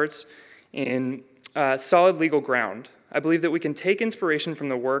preservation efforts in solid legal ground. I believe that we can take inspiration from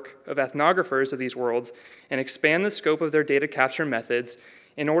the work of ethnographers of these worlds and expand the scope of their data capture methods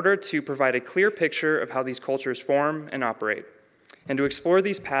in order to provide a clear picture of how these cultures form and operate. And to explore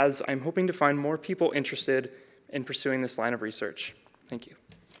these paths, I'm hoping to find more people interested in pursuing this line of research. Thank you.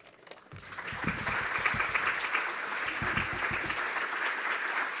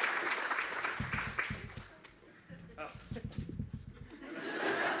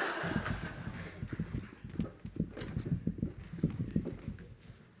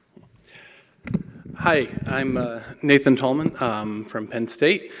 Hi, I'm Nathan Tallman from Penn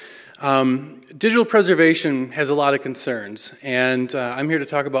State. Digital preservation has a lot of concerns, and I'm here to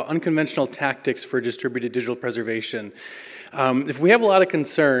talk about unconventional tactics for distributed digital preservation. If we have a lot of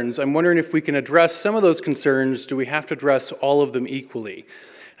concerns, I'm wondering if we can address some of those concerns. Do we have to address all of them equally?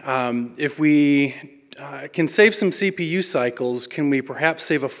 If we can save some CPU cycles, can we perhaps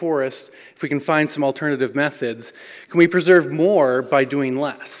save a forest if we can find some alternative methods? Can we preserve more by doing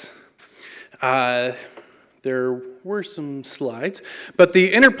less? There were some slides, but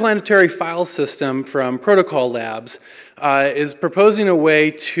the Interplanetary File System from Protocol Labs is proposing a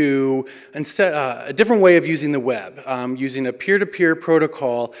way to, a different way of using the web, using a peer-to-peer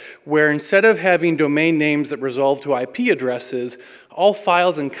protocol where instead of having domain names that resolve to IP addresses, all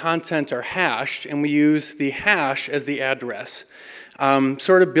files and content are hashed, and we use the hash as the address.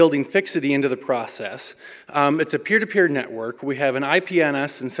 Sort of building fixity into the process. It's a peer-to-peer network. We have an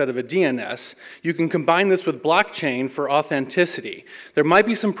IPNS instead of a DNS. You can combine this with blockchain for authenticity. There might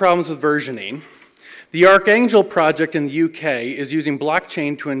be some problems with versioning. The Archangel project in the UK is using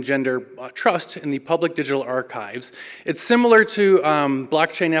blockchain to engender trust in the public digital archives. It's similar to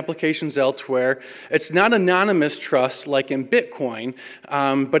blockchain applications elsewhere. It's not anonymous trust like in Bitcoin,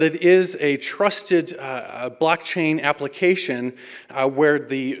 but it is a trusted blockchain application where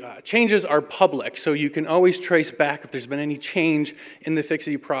the changes are public, so you can always trace back if there's been any change in the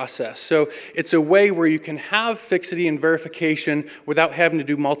fixity process. So it's a way where you can have fixity and verification without having to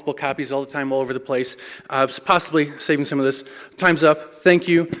do multiple copies all the time all over the place. Possibly saving some of this. Time's up. Thank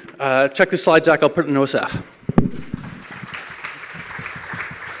you. Check the slide deck. I'll put it in OSF.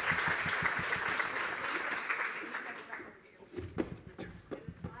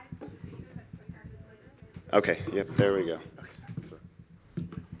 Okay, yep, there we go.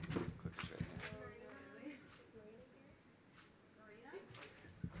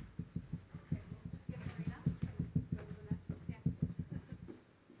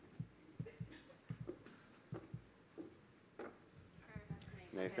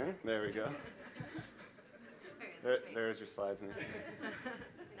 Nathan, there we go. There's your slides, Nathan. No,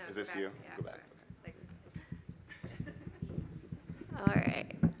 Is this back, you? yeah. Go back. All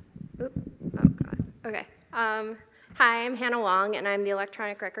right. Oop. Oh, God. Okay. Hi, I'm Hannah Wong, and I'm the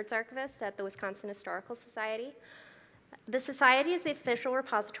electronic records archivist at the Wisconsin Historical Society. The Society is the official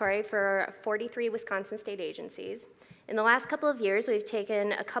repository for 43 Wisconsin state agencies. In the last couple of years, we've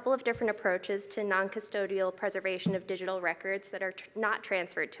taken a couple of different approaches to non-custodial preservation of digital records that are not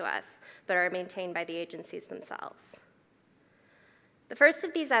transferred to us, but are maintained by the agencies themselves. The first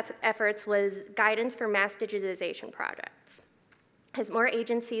of these efforts was guidance for mass digitization projects. As more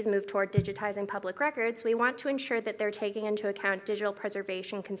agencies move toward digitizing public records, we want to ensure that they're taking into account digital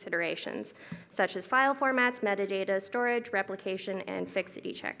preservation considerations, such as file formats, metadata, storage, replication, and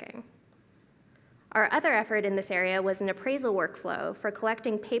fixity checking. Our other effort in this area was an appraisal workflow for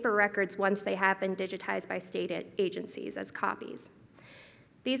collecting paper records once they have been digitized by state agencies as copies.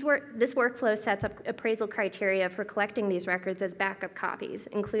 This workflow sets up appraisal criteria for collecting these records as backup copies,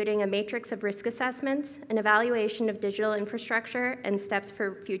 including a matrix of risk assessments, an evaluation of digital infrastructure, and steps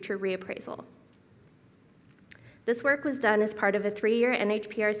for future reappraisal. This work was done as part of a 3-year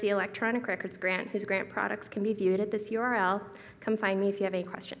NHPRC electronic records grant, whose grant products can be viewed at this URL. Come find me if you have any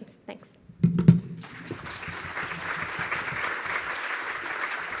questions. Thanks.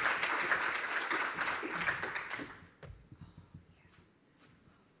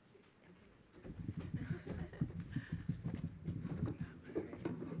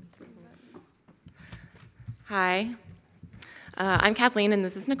 Hi, I'm Kathleen and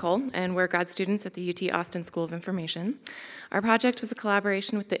this is Nicole, and we're grad students at the UT Austin School of Information. Our project was a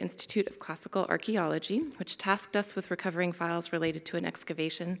collaboration with the Institute of Classical Archaeology, which tasked us with recovering files related to an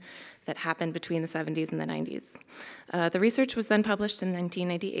excavation that happened between the 70s and the 90s. The research was then published in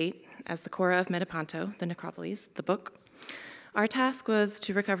 1998 as The Cora of Metaponto, The Necropolis, the book. Our task was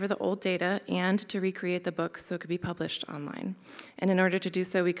to recover the old data and to recreate the book so it could be published online. And in order to do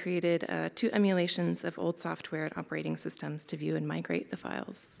so, we created 2 emulations of old software and operating systems to view and migrate the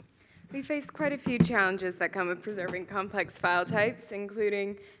files. We faced quite a few challenges that come with preserving complex file types,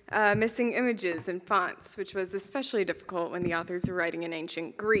 including missing images and fonts, which was especially difficult when the authors were writing in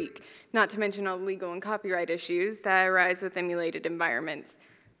ancient Greek, not to mention all the legal and copyright issues that arise with emulated environments.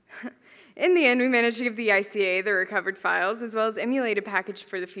 In the end, we managed to give the ICA the recovered files, as well as emulate a package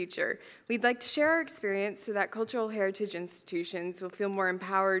for the future. We'd like to share our experience so that cultural heritage institutions will feel more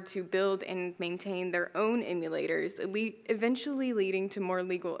empowered to build and maintain their own emulators, eventually leading to more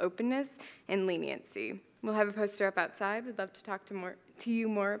legal openness and leniency. We'll have a poster up outside. We'd love to talk to you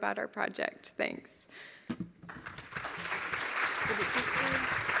more about our project. Thanks.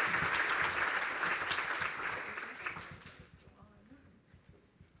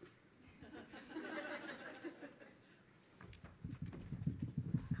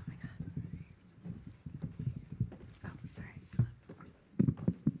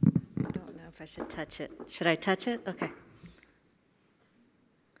 I should touch it. Should I touch it? Okay.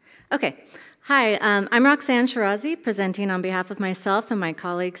 Okay. Hi, I'm Roxanne Shirazi, presenting on behalf of myself and my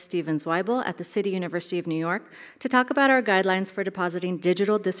colleague Steven Zweibel at the City University of New York to talk about our guidelines for depositing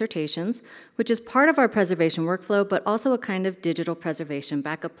digital dissertations, which is part of our preservation workflow, but also a kind of digital preservation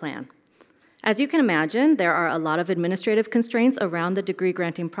backup plan. As you can imagine, there are a lot of administrative constraints around the degree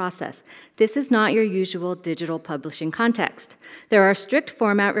granting process. This is not your usual digital publishing context. There are strict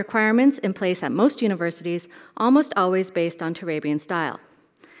format requirements in place at most universities, almost always based on Turabian style.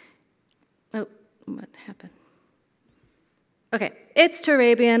 Oh, what happened? Okay, it's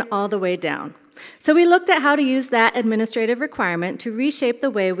Turabian all the way down. So we looked at how to use that administrative requirement to reshape the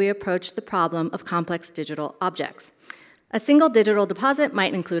way we approach the problem of complex digital objects. A single digital deposit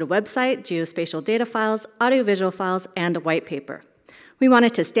might include a website, geospatial data files, audiovisual files, and a white paper. We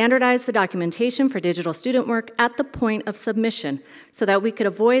wanted to standardize the documentation for digital student work at the point of submission so that we could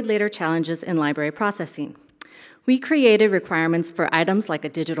avoid later challenges in library processing. We created requirements for items like a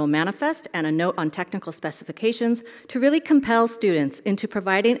digital manifest and a note on technical specifications to really compel students into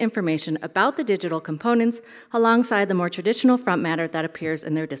providing information about the digital components alongside the more traditional front matter that appears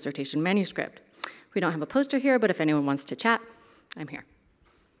in their dissertation manuscript. We don't have a poster here, but if anyone wants to chat, I'm here.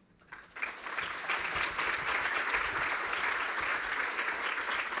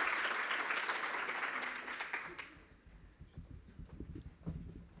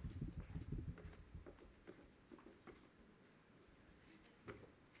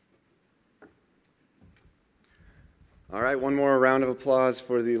 All right, one more round of applause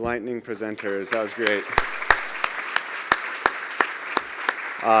for the lightning presenters. That was great.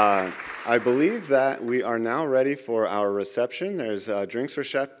 I believe that we are now ready for our reception. There's a drinks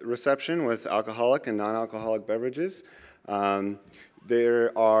reception with alcoholic and non-alcoholic beverages.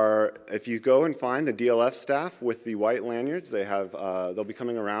 There are, if you go and find the DLF staff with the white lanyards, they'll be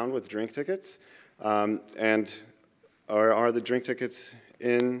coming around with drink tickets. And are the drink tickets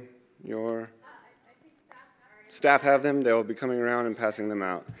in your? I think staff have them. They'll be coming around and passing them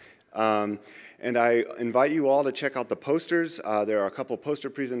out. And I invite you all to check out the posters. There are a couple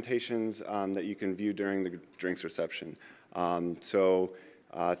poster presentations that you can view during the drinks reception.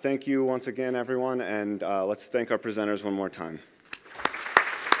 Thank you once again, everyone, and let's thank our presenters one more time.